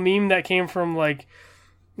Yeah. whole meme that came from like,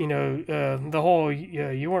 the whole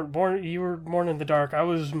you were born in the dark. I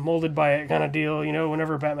was molded by it kind of deal.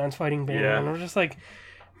 Whenever Batman's fighting Bane, Yeah. and I was just like,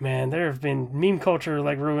 man, there have been meme culture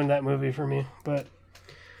like ruined that movie for me. But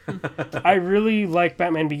I really like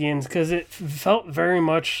Batman Begins because it felt very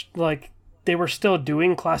much like they were still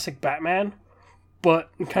doing classic Batman, but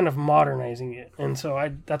kind of modernizing it. And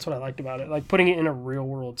so that's what I liked about it, like putting it in a real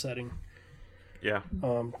world setting. Yeah.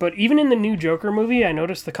 But even in the new Joker movie, I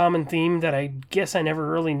noticed the common theme that I guess I never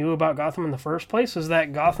really knew about Gotham in the first place is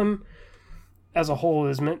that Gotham as a whole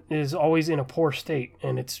is always in a poor state,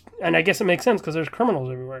 and I guess it makes sense because there's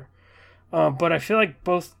criminals everywhere. But I feel like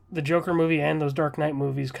both the Joker movie and those Dark Knight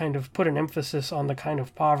movies kind of put an emphasis on the kind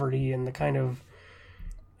of poverty and the kind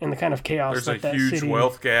of chaos There's that a huge city.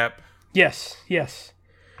 wealth gap. Yes.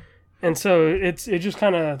 And so it just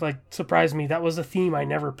kind of like surprised me. That was a theme I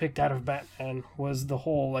never picked out of Batman, was the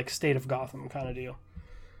whole like state of Gotham kind of deal.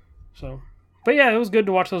 So, but yeah, it was good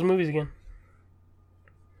to watch those movies again.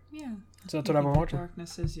 Yeah. So that's what I've been watching.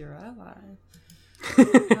 Darkness is your ally.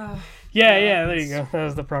 Yeah, there you go. That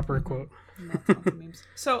was the proper quote. Lots of memes.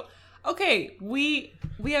 So, okay, we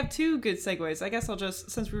have two good segues. I guess I'll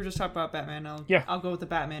just, since we were just talking about Batman, I'll go with the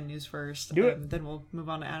Batman news first. Do it. Then we'll move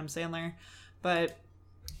on to Adam Sandler. But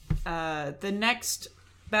the next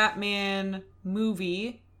Batman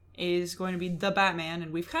movie is going to be The Batman,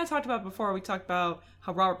 and we've kind of talked about it before. We talked about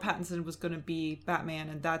how Robert Pattinson was going to be Batman,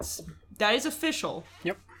 and that is official.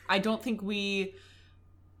 Yep. I don't think we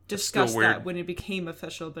discussed weird. that when it became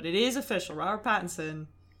official, but it is official. Robert Pattinson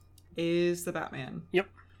is the Batman. Yep.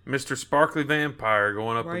 Mr. Sparkly Vampire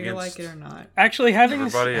going up Whether you against... like it or not. Actually,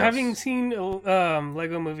 Everybody else. having seen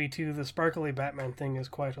Lego Movie 2, the sparkly Batman thing is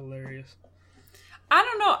quite hilarious. I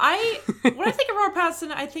don't know. When I think of Robert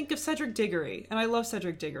Pattinson, I think of Cedric Diggory, and I love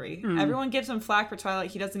Cedric Diggory. Everyone gives him flack for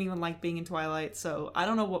Twilight. He doesn't even like being in Twilight, so I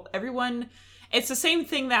don't know what everyone. It's the same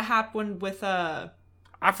thing that happened with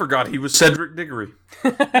I forgot he was Cedric Diggory.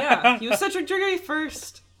 yeah, he was Cedric Diggory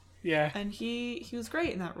first, Yeah. and he was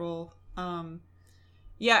great in that role.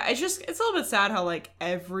 Yeah, it's a little bit sad how like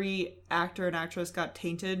every actor and actress got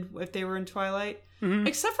tainted if they were in Twilight,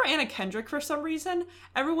 except for Anna Kendrick for some reason.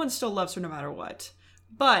 Everyone still loves her no matter what.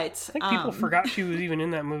 But I think people forgot she was even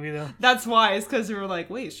in that movie, though. that's why. It's because they were like,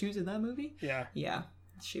 "Wait, she was in that movie?" Yeah. Yeah,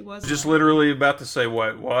 she was. Just literally about to say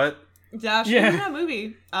what? Yeah, she Yeah. was in that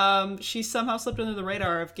movie. She somehow slipped under the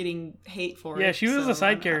radar of getting hate for it. Yeah, she was a side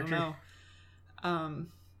I don't character. know.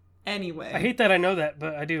 Anyway. I hate that I know that,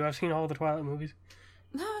 but I do. I've seen all the Twilight movies.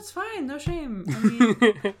 No, it's fine. No shame. I mean,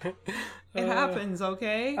 it happens,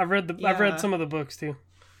 okay? I've read Yeah. some of the books too.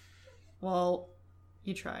 Well,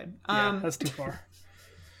 you tried. Yeah, that's too far.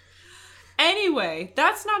 Anyway,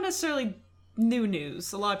 that's not necessarily new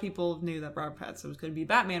news. A lot of people knew that Robert Pattinson was going to be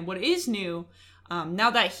Batman. What is new, now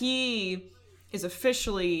that he is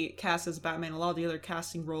officially cast as Batman, a lot of the other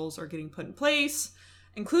casting roles are getting put in place,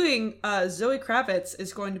 including Zoe Kravitz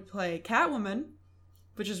is going to play Catwoman,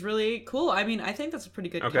 which is really cool. I mean, I think that's a pretty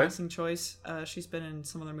good casting choice. She's been in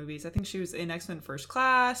some other movies. I think she was in X-Men First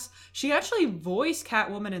Class. She actually voiced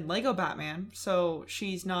Catwoman in Lego Batman, so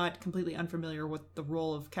she's not completely unfamiliar with the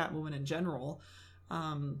role of Catwoman in general.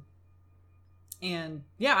 And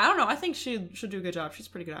yeah, I don't know. I think she'll do a good job. She's a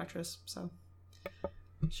pretty good actress. So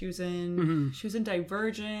she was in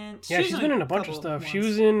Divergent. Yeah, she's been in a bunch of stuff. She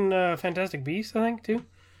was in Fantastic Beasts, I think, too.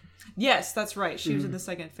 Yes, that's right. She was in the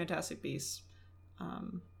second Fantastic Beasts.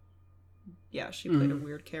 Yeah, she played a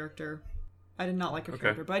weird character. I did not like her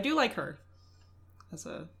character, but I do like her as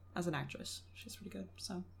an actress. She's pretty good.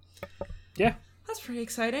 So Yeah. that's pretty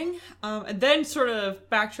exciting. And then sort of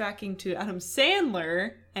backtracking to Adam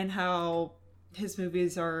Sandler and how his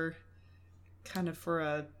movies are kind of for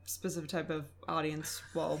a specific type of audience.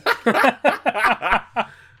 Well, I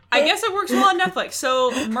guess it works well on Netflix.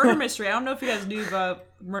 So Murder Mystery. I don't know if you guys knew about.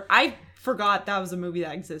 I forgot that was a movie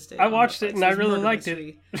that existed. I on watched it Netflix. and I was really Murder liked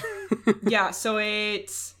Mystery. Yeah, so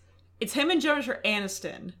it's him and Jennifer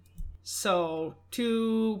Aniston. So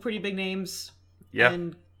two pretty big names. Yeah.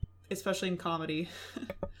 And especially in comedy.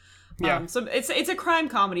 Yeah. So it's a crime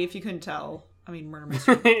comedy if you couldn't tell. I mean, Murder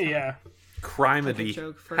Mystery. Yeah. Crimedy.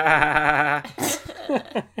 Joke for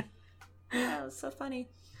it's so funny.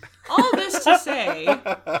 All of this to say,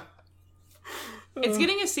 it's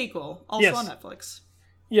getting a sequel, also Yes. on Netflix.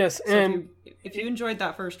 Yes, So and if you enjoyed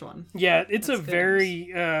that first one, yeah, it's a That's good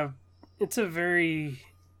very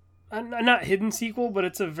not hidden sequel, but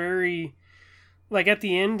it's a very, like, at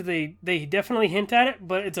the end they definitely hint at it,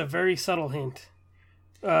 but it's a very subtle hint.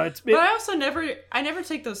 but I also never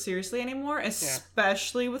take those seriously anymore,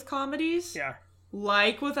 especially with comedies. Yeah.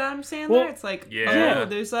 Like with Adam Sandler, Well, it's like, Yeah. oh,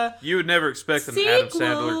 there's a You would never expect an sequel. Adam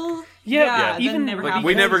Sandler. Yeah, that even- never Like, happened.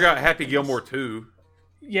 we never got Happy Gilmore 2.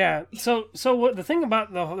 Yeah, so what the thing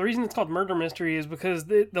about the reason it's called Murder Mystery is because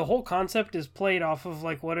the whole concept is played off of,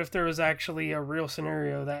 like, what if there was actually a real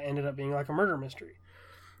scenario that ended up being like a murder mystery.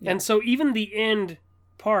 And so even the end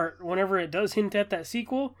part, whenever it does hint at that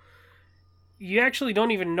sequel, you actually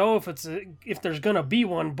don't even know if there's gonna be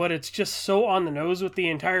one, but it's just so on the nose with the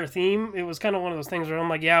entire theme. It was kind of one of those things where I'm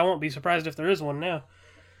like, yeah, I won't be surprised if there is one now.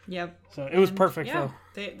 Yep. So it was And, perfect yeah,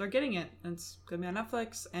 though. they're getting it. It's gonna be on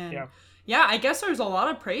Netflix, and Yeah. I guess there's a lot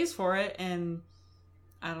of praise for it, and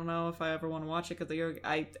I don't know if I ever want to watch it because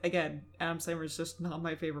Adam Sandler is just not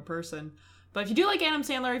my favorite person. But if you do like Adam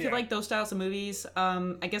Sandler, if you like those styles of movies,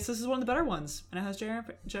 I guess this is one of the better ones, and it has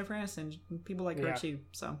Jennifer Aniston. People like her too,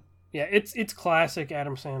 so Yeah, it's classic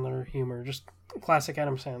Adam Sandler humor, just classic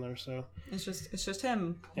Adam Sandler. So it's just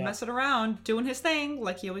him messing around, doing his thing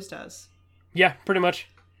like he always does. yeah, pretty much.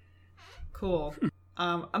 Cool.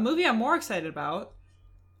 A movie I'm more excited about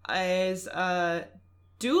is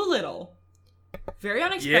Doolittle. Very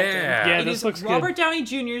unexpected. Yeah. Yeah, It this is looks Robert Downey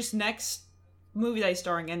Jr.'s next movie that he's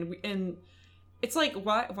starring in, and it's like,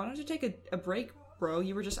 why don't you take a break, bro?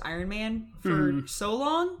 You were just Iron Man for so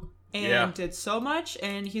long and did so much,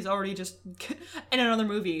 and he's already just in another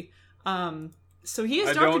movie. So he is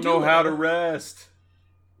I Dr. don't know Dolittle, how to rest.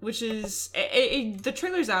 which is the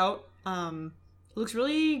trailer's out. It looks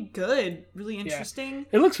really good, really interesting.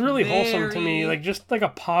 It looks really wholesome to me, Very- like just like a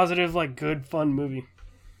positive, like good, fun movie.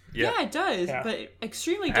 Yeah, it does, Yeah. but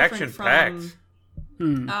extremely different Action-packed.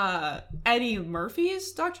 from Eddie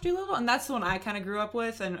Murphy's Dr. Dolittle, and that's the one I kind of grew up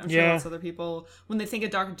with, and I'm sure Yeah. lots of other people, when they think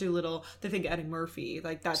of Dr. Dolittle, they think of Eddie Murphy.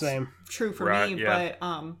 Like, that's Same. true for Right, me, yeah.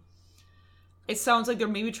 but it sounds like they're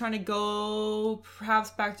maybe trying to go perhaps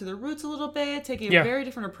back to their roots a little bit, taking a Yeah. very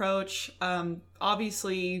different approach.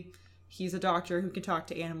 Obviously, he's a doctor who can talk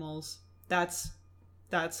to animals. That's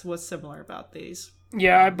what's similar about these.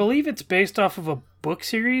 Yeah, I believe it's based off of a book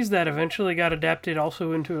series that eventually got adapted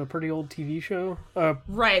also into a pretty old TV show.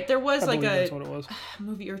 Right, there was I like believe a that's what it was.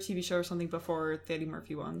 movie or TV show or something before the Eddie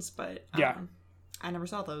Murphy ones, but Yeah. I never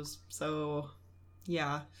saw those. So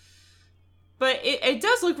yeah, but it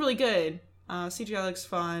does look really good. CGI looks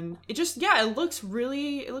fun. It looks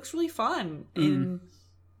really fun. And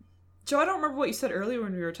Joe, I don't remember what you said earlier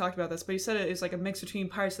when we were talking about this, but you said it was like a mix between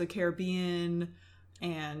Pirates of the Caribbean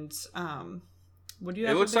and what do you It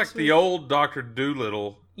have? looks to like mix the with? old Dr.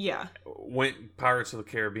 Doolittle Yeah, went Pirates of the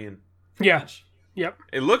Caribbean. Yeah. much. Yep.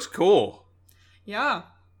 It looks cool. Yeah.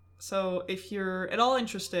 So if you're at all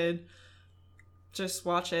interested, just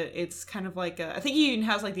watch it. It's kind of like I think he even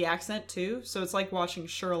has like the accent too. So it's like watching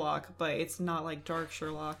Sherlock, but it's not like dark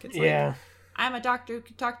Sherlock. It's Yeah. like, I'm a doctor who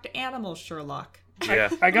can talk to animals, Sherlock. Yeah.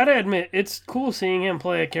 I gotta admit, it's cool seeing him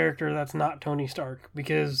play a character that's not Tony Stark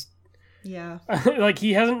because, Yeah. like,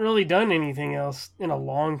 he hasn't really done anything else in a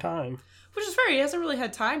long time. Which is fair. He hasn't really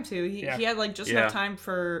had time to. He Yeah. had like just Yeah. enough time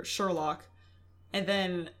for Sherlock. And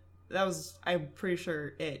then that was, I'm pretty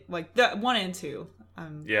sure it, like, that 1 and 2.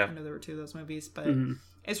 Yeah. I know there were 2 of those movies, but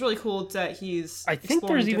it's really cool that he's I think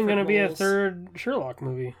exploring there's even going to different be a roles. third Sherlock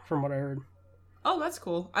movie, from what I heard. Oh, that's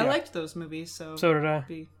cool. I Yeah. liked those movies, so So did I. it'd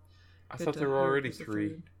be I good thought to there were hear if already there's a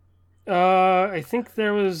 3. third. I think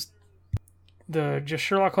there was just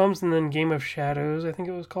Sherlock Holmes and then Game of Shadows, I think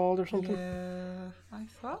it was called, or something. Yeah, I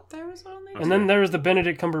thought there was only And then there was the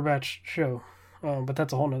Benedict Cumberbatch show, but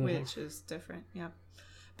that's a whole nother thing. which is different, yeah.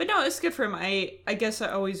 But no, it's good for him. I guess I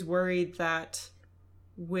always worried that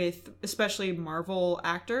with especially Marvel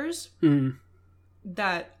actors,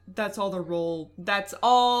 that's all the role. That's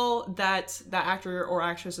all that actor or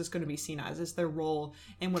actress is going to be seen as, is their role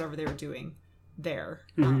in whatever they were doing there,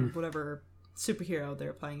 whatever superhero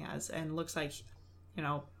they're playing as. And it looks like,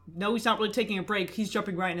 no, he's not really taking a break. He's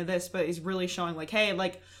jumping right into this, but he's really showing like, hey,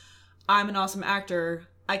 like, I'm an awesome actor.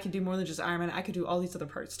 I can do more than just Iron Man. I could do all these other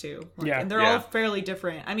parts too. Like, Yeah. and they're Yeah. all fairly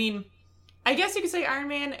different. I mean, I guess you could say Iron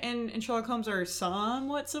Man and Sherlock Holmes are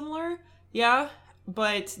somewhat similar. Yeah.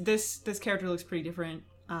 But this character looks pretty different.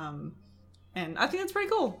 And I think that's pretty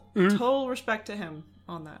cool. Total respect to him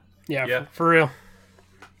on that. Yeah, Yeah. For real.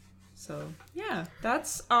 So, yeah,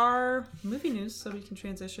 that's our movie news. So we can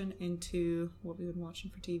transition into what we've been watching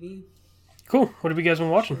for TV. Cool. What have you guys been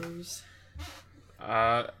watching?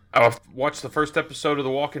 I've watched the first episode of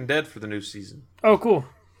The Walking Dead for the new season. Oh, cool.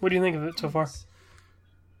 What do you think of it so far?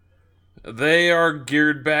 They are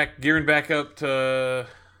gearing back up to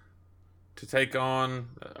take on,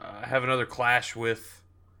 have another clash with,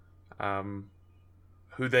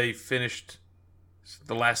 who they finished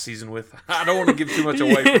the last season with. I don't want to give too much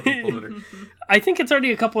away for people that are. I think it's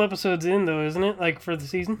already a couple episodes in, though, isn't it? Like, for the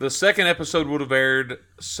season? The second episode would have aired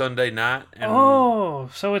Sunday night, and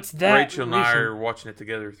So it's that Rachel and I recent. are watching it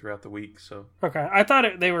together throughout the week. So Okay, I thought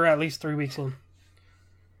they were at least 3 weeks in.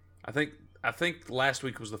 I think last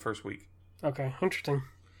week was the first week. Okay, interesting.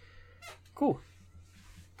 Cool.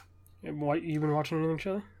 You been watching anything,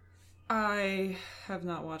 Shelly? I have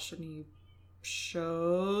not watched any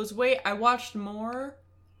shows. Wait, I watched more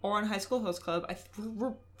Oran High School Host Club.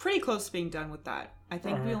 We're pretty close to being done with that. I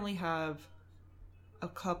think we Alright. only have a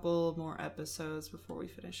couple more episodes before we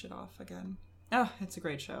finish it off again. Oh, it's a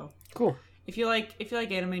great show. Cool. If you like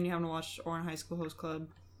anime and you haven't watched Oran High School Host Club,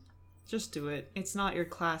 just do it. It's not your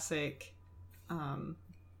classic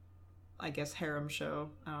I guess harem show.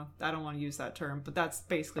 I don't want to use that term, but that's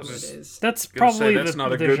basically what it is. That's Gonna say probably that's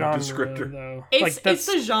not a the good genre, descriptor. though. It's Like, that's,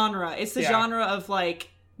 the genre. It's the yeah. genre of like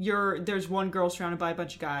there's one girl surrounded by a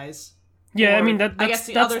bunch of guys. yeah, I or- mean, I that's, guess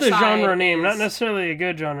the that's other the genre side name, not is- necessarily a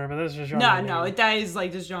good genre, but that's just genre name. No, that is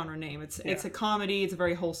like this genre name. It's Yeah. a comedy. It's a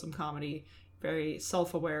very wholesome comedy, very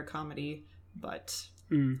self-aware comedy, but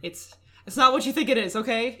it's not what you think it is.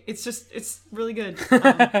 Okay, it's really good.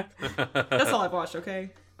 That's all I've watched.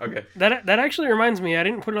 Okay. Okay. That actually reminds me, I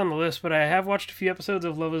didn't put it on the list, but I have watched a few episodes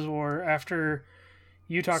of Love is War after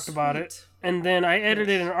you talked about it. Sweet. And then I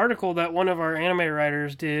edited an article that one of our anime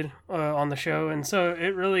writers did on the show, and so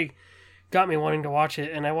it really got me wanting to watch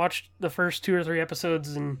it. And I watched the first 2 or 3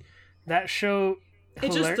 episodes, and that show...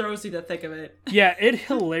 It just throws you the thick of it. Yeah, it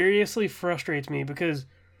hilariously frustrates me because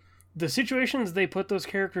the situations they put those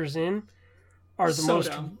characters in are the So most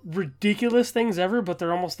dumb. ridiculous things ever, but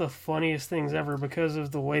they're almost the funniest things ever because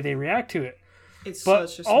of the way they react to it. It's But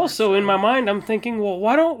such a smart also in show. my mind, I'm thinking, well,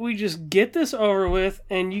 why don't we just get this over with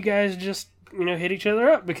and you guys just, hit each other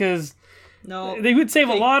up? Because No, they would save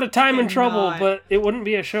a they lot of time and trouble, cannot. but it wouldn't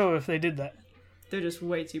be a show if they did that. they're just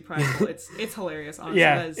way too prideful. It's hilarious. Honestly,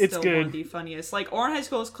 Yeah, that is it's still good. one of the funniest. Like Oran High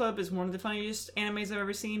School Club is one of the funniest animes I've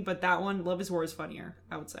ever seen, but that one, Love is War, is funnier.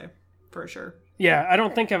 I would say, for sure. Yeah, I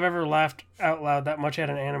don't think I've ever laughed out loud that much at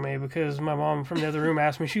an anime because my mom from the other room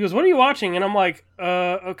asked me, she goes, "What are you watching?" And I'm like,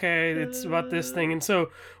 okay, it's about this thing. And so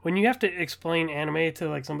when you have to explain anime to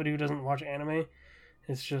like somebody who doesn't watch anime,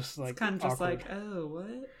 it's just like It's kind of just awkward. like, oh,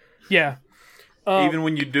 what? Yeah. Even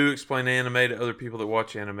when you do explain anime to other people that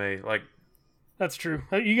watch anime, like That's true.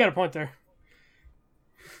 You got a point there.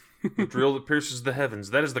 The Drill That Pierces the Heavens,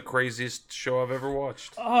 that is the craziest show I've ever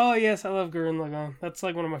watched. Oh yes, I love Gurren Lagann. That's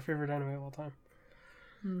like one of my favorite anime of all time.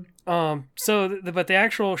 But the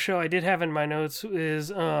actual show I did have in my notes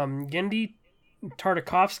is Genndy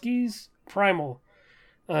Tartakovsky's Primal,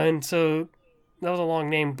 and so that was a long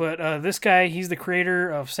name. But this guy, he's the creator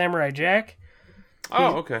of Samurai Jack.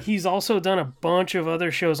 Oh, okay. He's also done a bunch of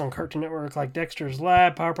other shows on Cartoon Network, like Dexter's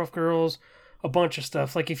Lab, Powerpuff Girls, a bunch of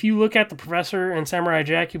stuff. Like, if you look at the Professor and Samurai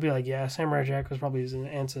Jack, you'll be like, yeah, Samurai Jack was probably his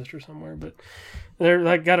ancestor somewhere. But they're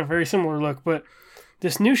like got a very similar look. But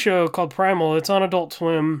this new show called Primal, it's on Adult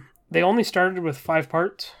Swim. They only started with 5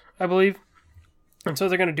 parts, I believe, and so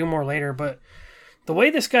they're going to do more later. But the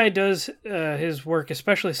way this guy does his work,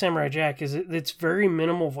 especially Samurai Jack, is it's very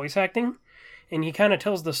minimal voice acting. And he kind of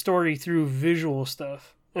tells the story through visual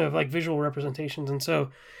stuff, like visual representations. And so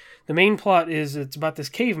the main plot is it's about this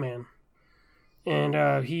caveman.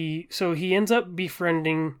 And he ends up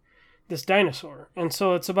befriending this dinosaur. And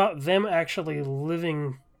so it's about them actually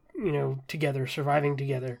living, together, surviving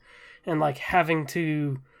together. And like having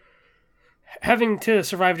to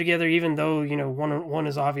survive together even though, one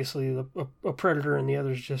is obviously a predator and the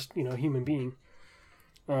other is just, a human being.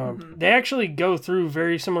 They actually go through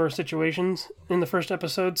very similar situations in the first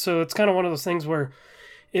episode, so it's kind of one of those things where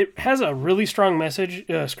it has a really strong message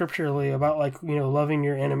scripturally about like loving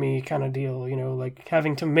your enemy kind of deal, like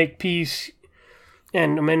having to make peace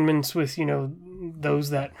and amendments with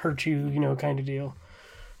those that hurt you, kind of deal.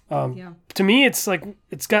 Yeah. To me, it's like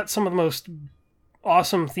it's got some of the most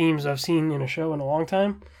awesome themes I've seen in a show in a long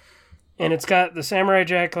time, and it's got the Samurai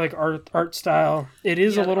Jack like art style. It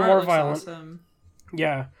is a the little art more looks violent. awesome.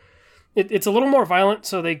 Yeah. It's a little more violent,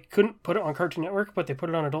 so they couldn't put it on Cartoon Network, but they put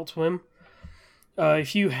it on Adult Swim.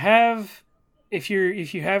 If you have like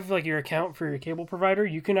your account for your cable provider,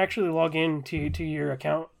 you can actually log in to your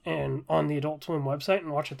account and on the Adult Swim website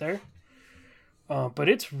and watch it there. But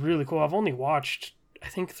it's really cool. I've only watched I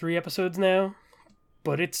think 3 episodes now,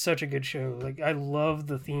 but it's such a good show. Like, I love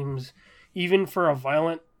the themes, even for a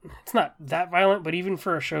violent. It's not that violent, but even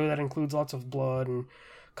for a show that includes lots of blood and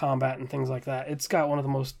combat and things like that, it's got one of the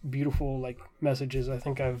most beautiful like messages I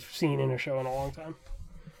think I've seen in a show in a long time.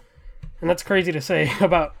 And that's crazy to say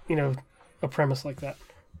about, a premise like that.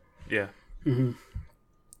 Yeah.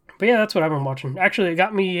 But yeah, that's what I've been watching. Actually, it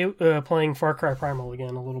got me playing Far Cry Primal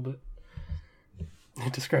again a little bit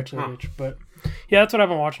to scratch the itch. But yeah, that's what I've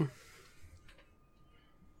been watching.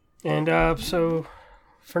 And so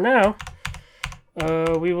for now,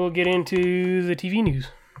 we will get into the TV news.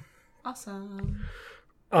 Awesome.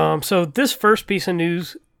 So this first piece of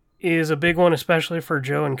news is a big one, especially for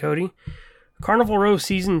Joe and Cody. Carnival Row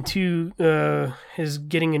Season 2 is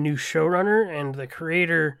getting a new showrunner, and the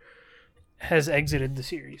creator has exited the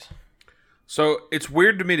series. So it's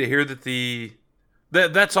weird to me to hear that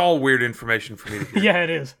that's all weird information for me to hear. Yeah,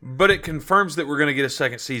 it is. But it confirms that we're going to get a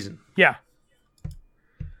second season. Yeah.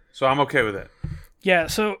 So I'm okay with that. Yeah,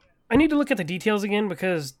 so I need to look at the details again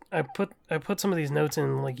because I put some of these notes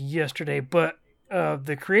in like yesterday, but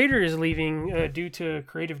the creator is leaving due to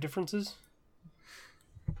creative differences.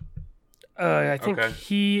 I think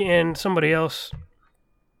he and somebody else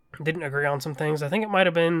didn't agree on some things. I think it might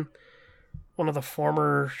have been one of the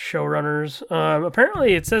former showrunners.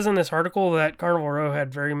 Apparently, it says in this article that Carnival Row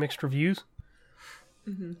had very mixed reviews.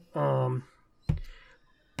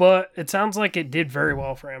 But it sounds like it did very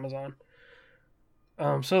well for Amazon.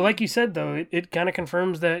 So like you said, though, it kind of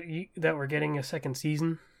confirms that that we're getting a second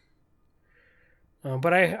season.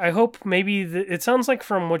 But I hope maybe... it sounds like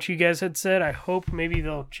from what you guys had said, I hope maybe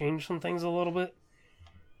they'll change some things a little bit.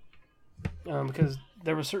 Because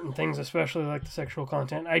there were certain things, especially like the sexual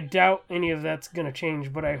content. I doubt any of that's going to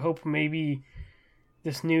change, but I hope maybe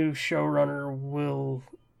this new showrunner will,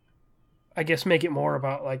 I guess, make it more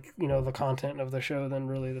about like, the content of the show than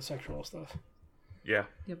really the sexual stuff. Yeah.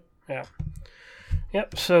 Yep. Yeah.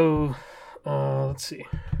 Yep, so let's see.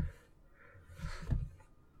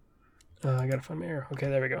 I gotta find my arrow. Okay,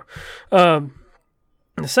 there we go.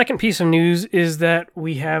 The second piece of news is that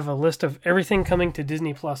we have a list of everything coming to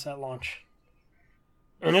Disney Plus at launch.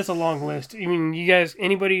 And it's a long list. I mean, you guys,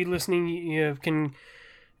 anybody listening, can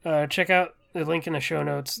check out the link in the show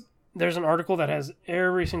notes. There's an article that has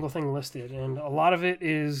every single thing listed, and a lot of it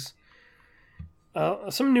is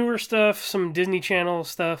some newer stuff, some Disney Channel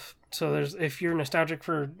stuff. So if you're nostalgic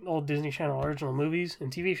for old Disney Channel original movies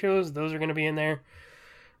and TV shows, those are going to be in there.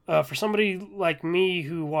 For somebody like me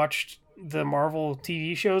who watched the Marvel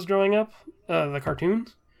TV shows growing up, the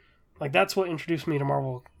cartoons, like that's what introduced me to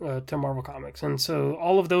Marvel Comics, and so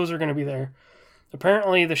all of those are going to be there.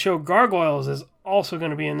 Apparently, the show Gargoyles is also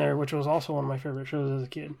going to be in there, which was also one of my favorite shows as a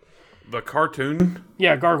kid. The cartoon?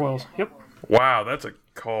 Yeah, Gargoyles. Yep. Wow, that's a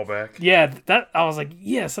callback. Yeah, that I was like,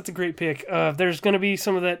 yes, that's a great pick. There's going to be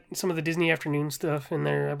some of the Disney Afternoon stuff in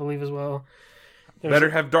there, I believe, as well. Better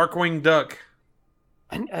have Darkwing Duck.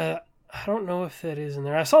 I don't know if that is in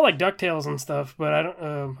there. I saw like DuckTales and stuff, but I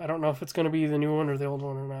don't know if it's going to be the new one or the old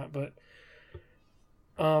one or not. But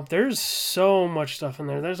there's so much stuff in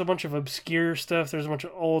there. There's a bunch of obscure stuff. There's a bunch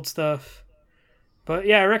of old stuff. But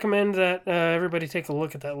yeah, I recommend that everybody take a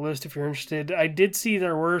look at that list if you're interested. I did see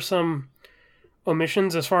there were some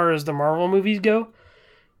omissions as far as the Marvel movies go,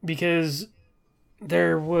 because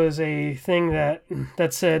there was a thing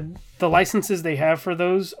that said the licenses they have for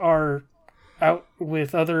those are out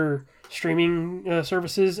with other streaming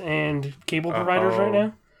services and cable providers right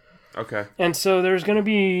now. Okay. And so there's going to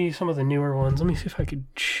be some of the newer ones. Let me see if I could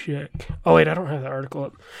check. Oh wait, I don't have the article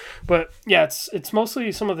up. But yeah, it's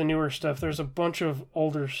mostly some of the newer stuff. There's a bunch of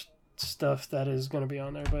older stuff that is going to be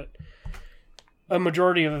on there, but a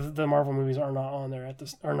majority of the Marvel movies are not on there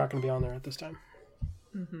are not going to be on there at this time.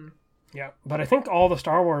 Mm-hmm. Yeah, but I think all the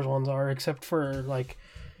Star Wars ones are, except for like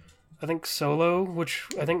I think Solo, which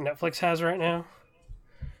I think Netflix has right now.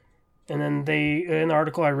 And then in the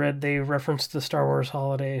article I read, they referenced the Star Wars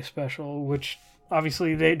Holiday Special, which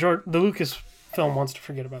obviously the Lucasfilm wants to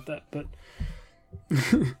forget about that, but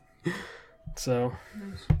so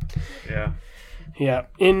yeah.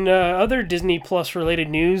 In other Disney Plus related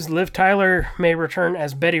news, Liv Tyler may return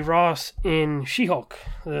as Betty Ross in She-Hulk,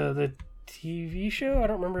 the TV show. I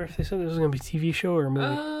don't remember if they said this was going to be a TV show or a movie.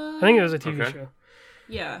 I think it was a TV show.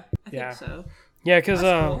 Yeah, I think so. Yeah, because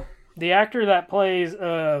cool. The actor that plays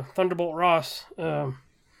Thunderbolt Ross, the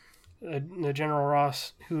General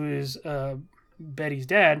Ross, who is Betty's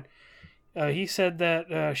dad, he said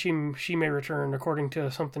that she may return according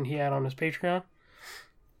to something he had on his Patreon.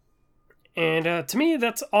 And to me,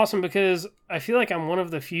 that's awesome because I feel like I'm one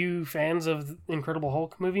of the few fans of the Incredible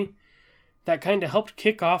Hulk movie. that kind of helped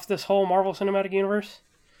kick off this whole Marvel Cinematic Universe.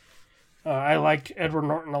 I liked Edward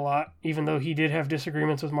Norton a lot, even though he did have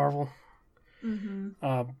disagreements with Marvel.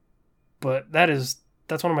 But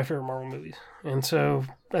that's one of my favorite Marvel movies. And so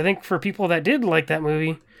I think for people that did like that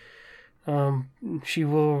movie, she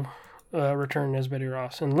will return as Betty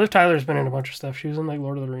Ross. And Liv Tyler's been in a bunch of stuff. She was in like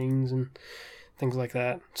Lord of the Rings and things like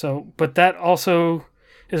that. So, but that also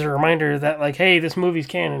is a reminder that like, hey, this movie's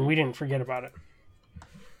canon. We didn't forget about it.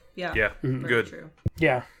 Yeah. Yeah, Very good. True.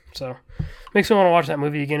 Yeah, so makes me want to watch that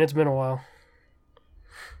movie again. It's been a while.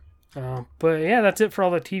 But yeah, that's it for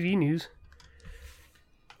all the TV news.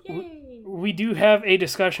 Yay. We do have a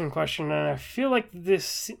discussion question, and I feel like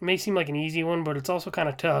this may seem like an easy one, but it's also kind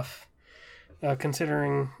of tough,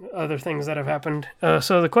 considering other things that have happened.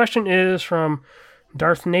 So the question is from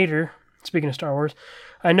Darth Nader, speaking of Star Wars.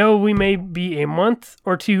 I know we may be a month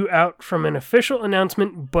or two out from an official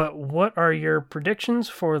announcement, but what are your predictions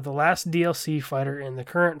for the last DLC fighter in the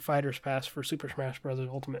current Fighters Pass for Super Smash Bros.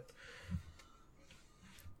 Ultimate?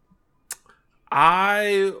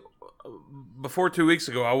 Before 2 weeks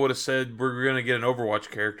ago, I would have said we're going to get an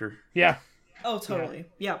Overwatch character. Yeah. Oh, totally.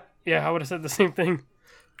 Yeah. Yeah, I would have said the same thing.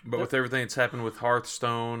 But with everything that's happened with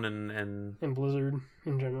Hearthstone and Blizzard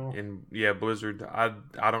in general. Blizzard,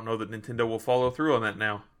 I don't know that Nintendo will follow through on that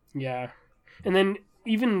now. Yeah. And then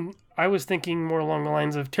even I was thinking more along the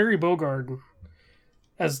lines of Terry Bogard.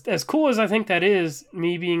 As cool as I think that is,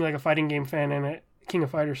 me being like a fighting game fan and a King of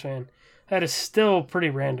Fighters fan, that is still pretty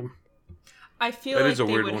random. I feel That like is a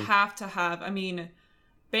they weird would one. have to have. I mean,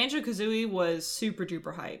 Banjo-Kazooie was super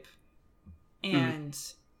duper hype, and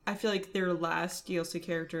I feel like their last DLC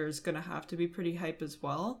character is gonna have to be pretty hype as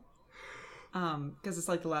well, because it's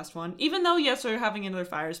like the last one. Even though yes, they're having another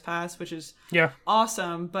Fires Pass, which is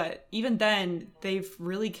awesome, but even then, they've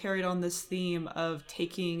really carried on this theme of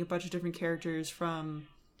taking a bunch of different characters from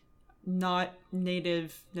not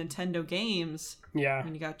native Nintendo games. Yeah.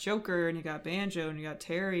 And you got Joker, and you got Banjo, and you got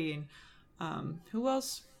Terry, and who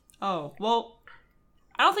else? Oh, well,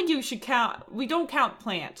 I don't think you should count. We don't count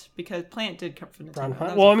Plant because Plant did come from Nintendo. That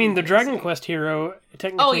was Well, a I mean, few the years Dragon ago. Quest hero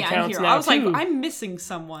technically counts Hero. now I was too. like, I'm missing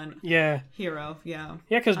someone. Yeah. Hero, yeah.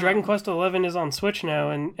 Yeah, because Dragon Quest 11 is on Switch now,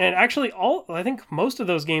 and actually I think most of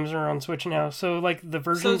those games are on Switch now. So like the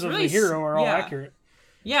versions of really the hero are all yeah. accurate.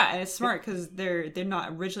 Yeah, and it's smart because they're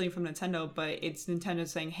not originally from Nintendo, but it's Nintendo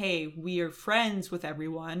saying, "Hey, we are friends with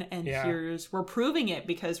everyone, and we're proving it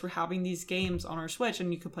because we're having these games on our Switch,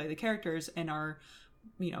 and you can play the characters in our,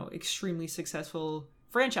 extremely successful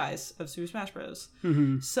franchise of Super Smash Bros."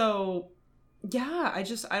 Mm-hmm. So, yeah, I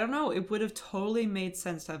don't know. It would have totally made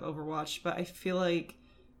sense to have Overwatch, but I feel like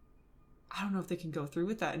I don't know if they can go through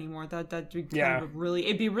with that anymore. That'd be kind of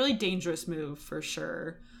it'd be a really dangerous move for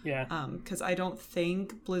sure. Yeah. Because I don't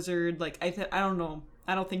think Blizzard, I don't know.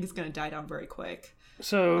 I don't think it's going to die down very quick.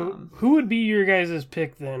 So who would be your guys'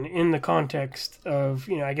 pick then in the context of,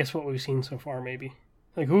 I guess what we've seen so far maybe?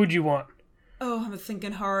 Like, who would you want? Oh, I'm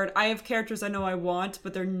thinking hard. I have characters I know I want,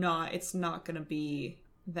 but they're not. It's not going to be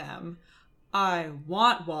them. I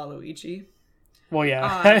want Waluigi. Well,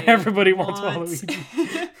 yeah. Everybody wants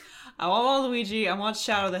Waluigi. I want Waluigi. I want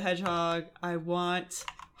Shadow the Hedgehog. I want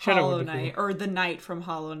Hollow Knight, or the Knight from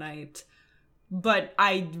Hollow Knight. But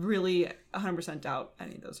I really 100% doubt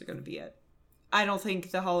any of those are going to be it. I don't think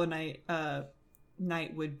the Hollow Knight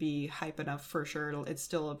Knight would be hype enough for sure. It's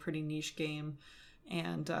still a pretty niche game,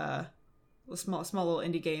 and a small little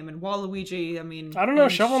indie game. And Waluigi, I mean, I don't know.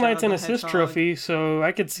 Shovel Knight's an assist trophy, so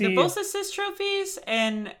I could see they're both assist trophies,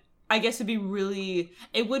 and I guess it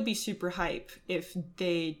would be super hype if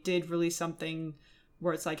they did release something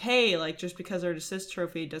where it's like, hey, just because they're an assist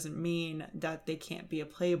trophy doesn't mean that they can't be a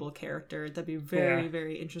playable character. That'd be very,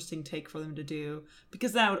 very interesting take for them to do,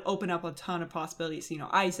 because that would open up a ton of possibilities.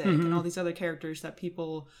 Isaac and all these other characters that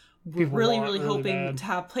people were really hoping to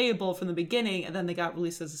have playable from the beginning, and then they got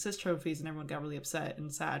released as assist trophies, and everyone got really upset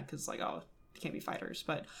and sad because they can't be fighters.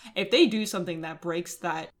 But if they do something that breaks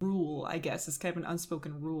that rule, I guess it's kind of an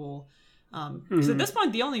unspoken rule. Because at this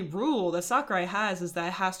point, the only rule that Sakurai has is that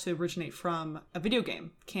it has to originate from a video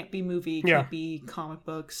game. Can't be movie, can't be comic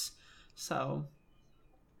books. So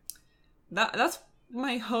that's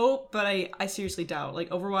my hope, but I seriously doubt.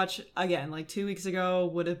 Overwatch, again, 2 weeks ago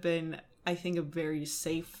would have been, I think, a very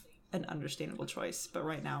safe and understandable choice. But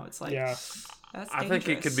right now, it's that's dangerous. I think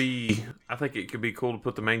it could be cool to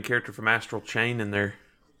put the main character from Astral Chain in there.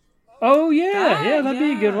 Oh yeah, that'd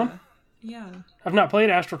be a good one. Yeah. I've not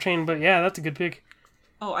played Astral Chain, but yeah, that's a good pick.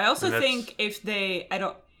 Oh, I also think if they, I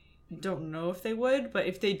don't know if they would, but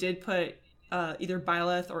if they did put either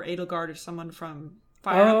Byleth or Edelgard or someone from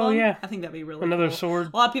Fire Emblem, I think that'd be really another cool. sword.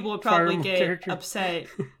 A lot of people would probably Fire get character. upset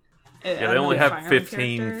Yeah, they only have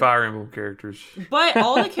 15 Fire Emblem characters. But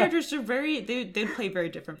all the characters are they play very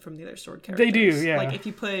different from the other sword characters. They do, yeah. Like if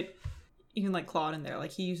you put even like Claude in there,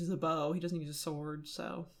 like he uses a bow, he doesn't use a sword,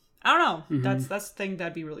 so I don't know. Mm-hmm. That's the thing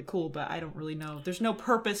that'd be really cool, but I don't really know. There's no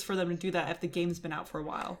purpose for them to do that if the game's been out for a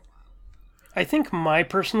while. I think my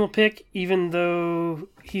personal pick, even though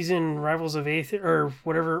he's in Rivals of Aether or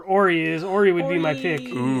whatever Ori is, Ori would be my pick.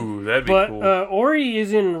 Ooh, that'd be But cool. Ori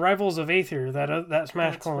is in Rivals of Aether, that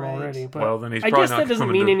Smash That's clone right. already. But Well, then he's I probably guess not that doesn't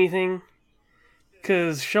coming mean to- anything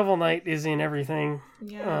because Shovel Knight is in everything.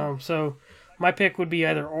 Yeah. So my pick would be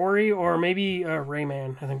either Ori or maybe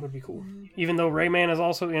Rayman. I think would be cool. Even though Rayman is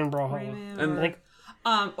also in Brawlhalla. Rayman And- I think.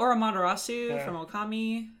 or Amaterasu Yeah. from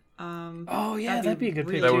Okami. Oh yeah, that'd be a good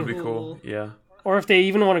pick. that too. would be cool. Yeah. Or if they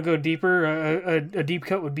even want to go deeper, a deep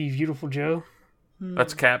cut would be Beautiful Joe.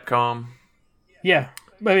 That's Capcom. Yeah,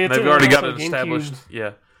 but it's They've already got also it established. GameCube.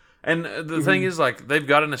 Yeah. And the thing is, like, they've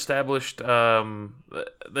got an established,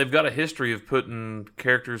 they've got a history of putting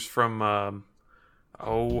characters from,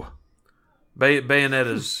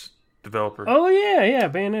 Bayonetta's developer. Oh yeah,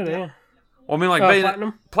 Bayonetta. Yeah. Well, I mean, like,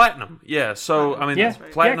 Platinum? Platinum, yeah. So, I mean, Yeah,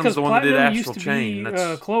 Platinum's because the one that did Platinum Astral used to Chain. be,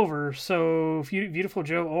 That's, Clover, so Beautiful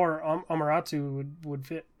Joe or Amaterasu would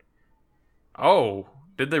fit. oh,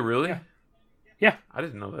 did they really? Yeah. I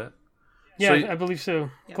didn't know that. Yeah, So- I believe so.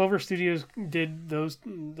 Yeah. Clover Studios did those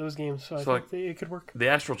games, so I So, think it could work. The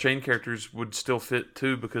Astral Chain characters would still fit,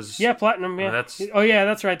 too, because Yeah, Platinum. Yeah, that's- oh yeah,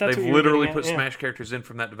 that's right. That's they've what you were literally getting put at, yeah. Smash characters in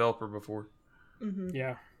from that developer before.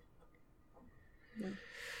 Yeah.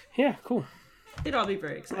 Yeah, cool. They'd all be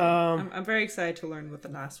very excited. I'm very excited to learn what the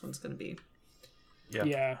last one's going to be. Yeah.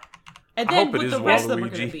 Yeah. And I then hope it what is the rest of them are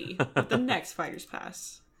Waluigi. going to be. With the next Fighters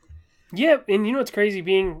Pass. Yeah, and you know what's crazy?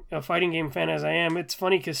 Being a fighting game fan as I am, it's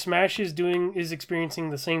funny because Smash is experiencing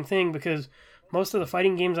the same thing because most of the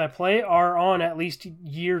fighting games I play are on at least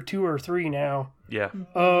year 2 or 3 now Yeah.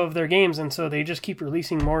 of their games, and so they just keep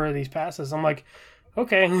releasing more of these passes. I'm like,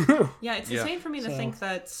 okay, Yeah, it's Yeah. insane for me to So- think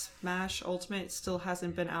that Smash Ultimate still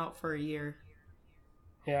hasn't been out for a year.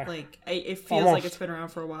 yeah, Like, it feels Almost. like it's been around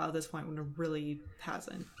for a while at this point when it really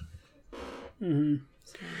hasn't.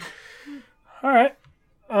 all right.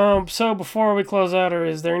 So before we close out, or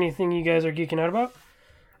is there anything you guys are geeking out about?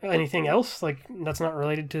 Anything else like that's not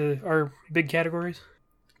related to our big categories?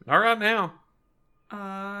 All right, now.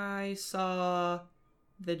 I saw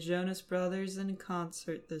the Jonas Brothers in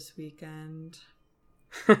concert this weekend.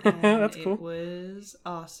 And That's cool. It was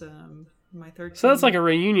awesome. My 13. So that's like a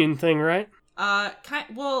reunion thing, right?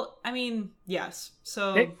 Well, I mean, yes.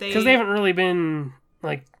 So Because they haven't really been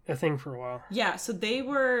like a thing for a while. Yeah, so they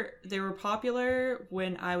were popular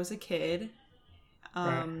when I was a kid.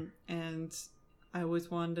 Right. And I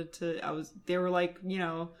always wanted to they were like, you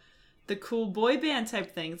know, the cool boy band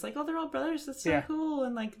type thing. It's like, oh, they're all brothers, that's so Yeah. cool.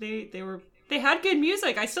 And like they had good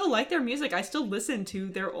music. I still like their music. I still listen to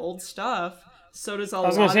their old stuff. So does a lot I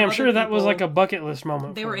was gonna say, I'm of sure other that was people. like a bucket list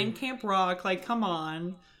moment. They for were them. in Camp Rock, like come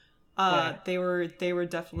on. Yeah. They were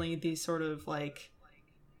definitely these sort of like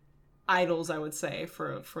idols, I would say,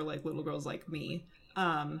 for like little girls like me.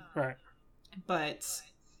 Right. But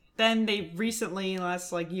then they recently,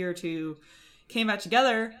 last like year or two, came back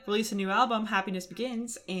together, released a new album, Happiness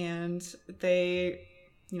Begins, and they,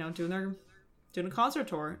 you know, doing a concert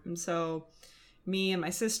tour. And so me and my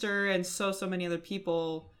sister and so many other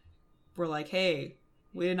people were like, hey,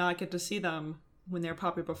 we did not get to see them when they were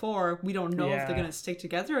popular before. We don't know if Yeah. they're going to stick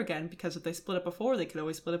together again, because if they split up before, they could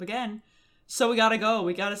always split up again. So we gotta go.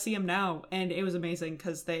 We gotta see them now. And it was amazing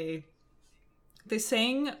because they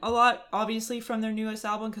sang a lot, obviously, from their newest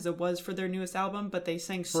album, because it was for their newest album, but they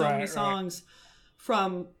sang so many Right. songs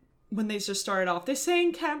from when they just started off. They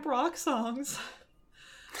sang Camp Rock songs.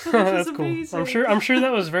 Which was That's cool. amazing. I'm sure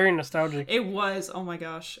that was very nostalgic. It was, oh my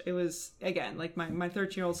gosh. It was, again, like my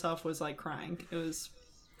 13-year-old self was like crying. It was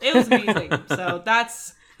amazing. So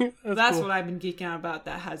that's cool. what I've been geeking out about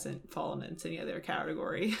that hasn't fallen into any other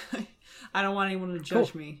category. I don't want anyone to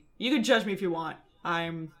judge me. You can judge me if you want. I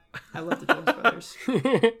love the Jonas Brothers.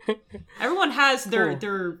 Everyone has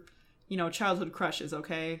their you know, childhood crushes,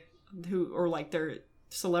 okay? Or like their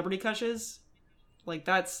celebrity crushes. Like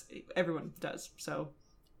that's everyone does. So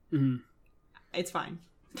it's fine.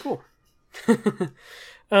 Cool.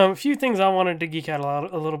 A few things I wanted to geek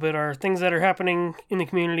out a little bit are things that are happening in the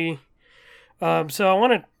community. So I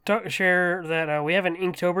want to share that we have an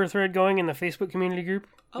Inktober thread going in the Facebook community group.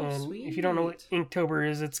 Oh, And sweet. If you don't know what Inktober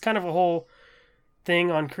is, it's kind of a whole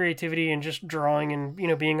thing on creativity and just drawing and, you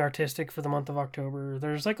know, being artistic for the month of October.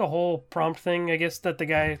 There's like a whole prompt thing, I guess, that the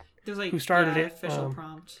guy There's like who started it, official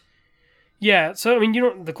prompt. Yeah, so I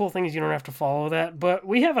mean, the cool thing is you don't have to follow that, but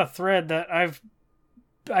we have a thread that I've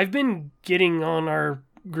I've been getting on our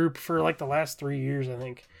group for like the last 3 years, I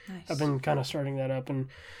think. Nice. I've been kind of starting that up, and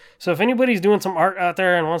so if anybody's doing some art out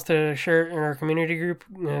there and wants to share it in our community group,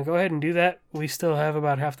 go ahead and do that. We still have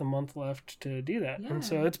about half the month left to do that, and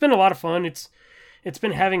so it's been a lot of fun. It's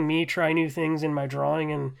been having me try new things in my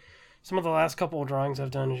drawing, and some of the last couple of drawings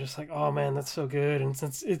I've done is just like, oh man, that's so good. And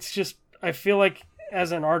since it's just, I feel like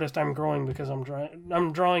as an artist, I'm growing because I'm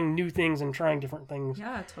drawing new things and trying different things.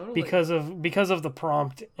 Yeah, totally. Because of the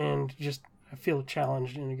prompt, and just I feel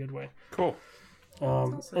challenged in a good way. Cool.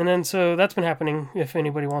 awesome. And then so that's been happening if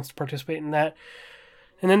anybody wants to participate in that.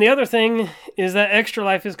 And then the other thing is that Extra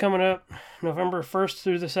Life is coming up November 1st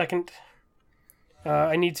through the 2nd.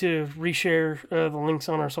 I need to reshare the links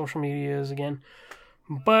on our social medias again.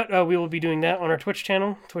 But we will be doing that on our Twitch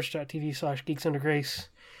channel, twitch.tv/geeksundergrace.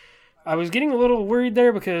 I was getting a little worried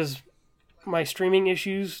there because my streaming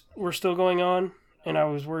issues were still going on, and I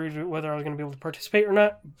was worried whether I was going to be able to participate or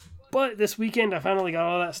not. But this weekend, I finally got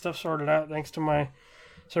all that stuff sorted out thanks to my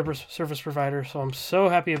service provider, so I'm so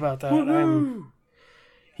happy about that.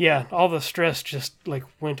 Yeah, all the stress just like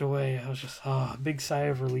went away. I was just, big sigh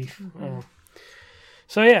of relief.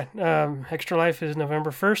 So yeah, Extra Life is November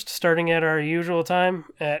 1st, starting at our usual time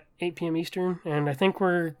at 8 p.m. Eastern, and I think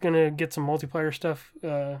we're going to get some multiplayer stuff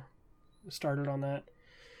started on that.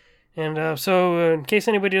 And so in case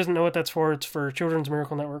anybody doesn't know what that's for, it's for Children's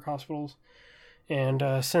Miracle Network hospitals. And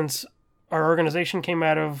since our organization came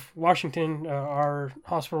out of Washington, our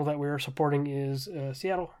hospital that we are supporting is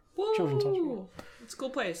Seattle Children's Hospital. It's a cool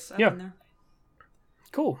place. I've Yeah. been there.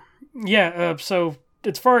 Cool. Yeah, so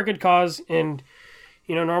it's for a good cause, and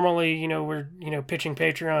normally, we're, pitching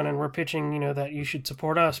Patreon, and we're pitching, that you should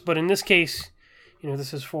support us. But in this case,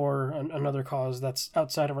 this is for another cause that's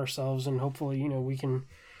outside of ourselves, and hopefully, we can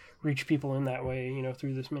reach people in that way,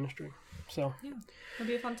 through this ministry. So Yeah, it'll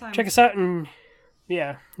be a fun time. check us out, and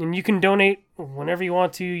and you can donate whenever you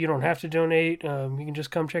want to. You don't have to donate. You can just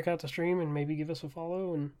come check out the stream and maybe give us a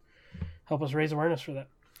follow and help us raise awareness for that.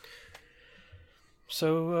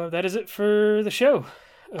 So that is it for the show.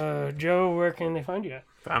 Joe, where can they find you at?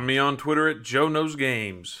 Find me on Twitter at Joe Knows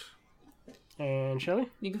Games. And Shelly?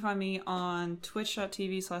 You can find me on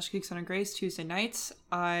twitch.tv/geeksundergrace Tuesday nights.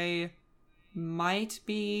 I might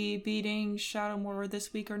be beating Shadow Mortar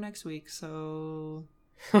this week or next week, so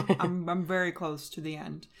I'm very close to the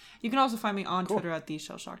end. You can also find me on Twitter at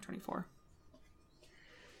TheShellShock24.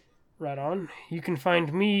 Right on. You can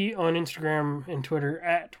find me on Instagram and Twitter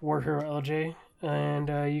at WarHeroLJ. And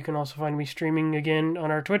you can also find me streaming again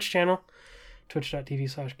on our Twitch channel,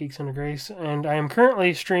 twitch.tv/geeksundergrace. And I am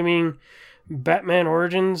currently streaming Batman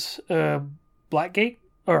Origins Blackgate,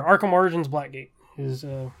 or Arkham Origins Blackgate is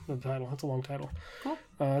the title. It's a long title. Cool.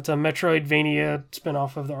 It's a Metroidvania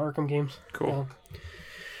spin-off of the Arkham games. Cool.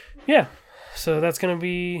 Yeah, so that's going to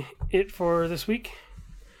be it for this week.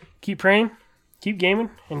 Keep praying, keep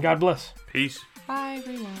gaming, and God bless. Peace. Bye,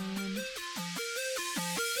 everyone.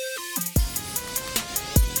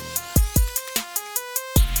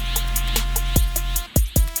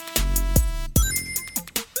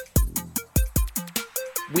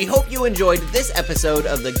 We hope you enjoyed this episode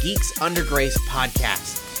of the Geeks Under Grace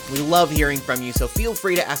podcast. We love hearing from you, so feel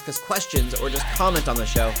free to ask us questions or just comment on the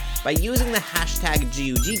show by using the hashtag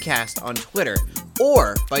GUGcast on Twitter,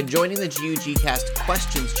 or by joining the GUGcast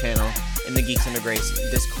questions channel in the Geeks Under Grace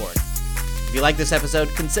Discord. If you like this episode,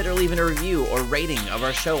 consider leaving a review or rating of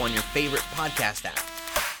our show on your favorite podcast app.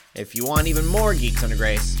 If you want even more Geeks Under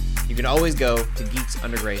Grace, you can always go to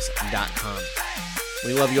geeksundergrace.com.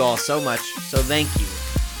 We love you all so much, so thank you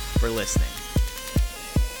for listening.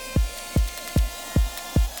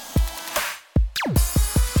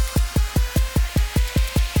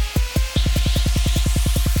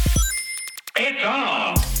 It's on.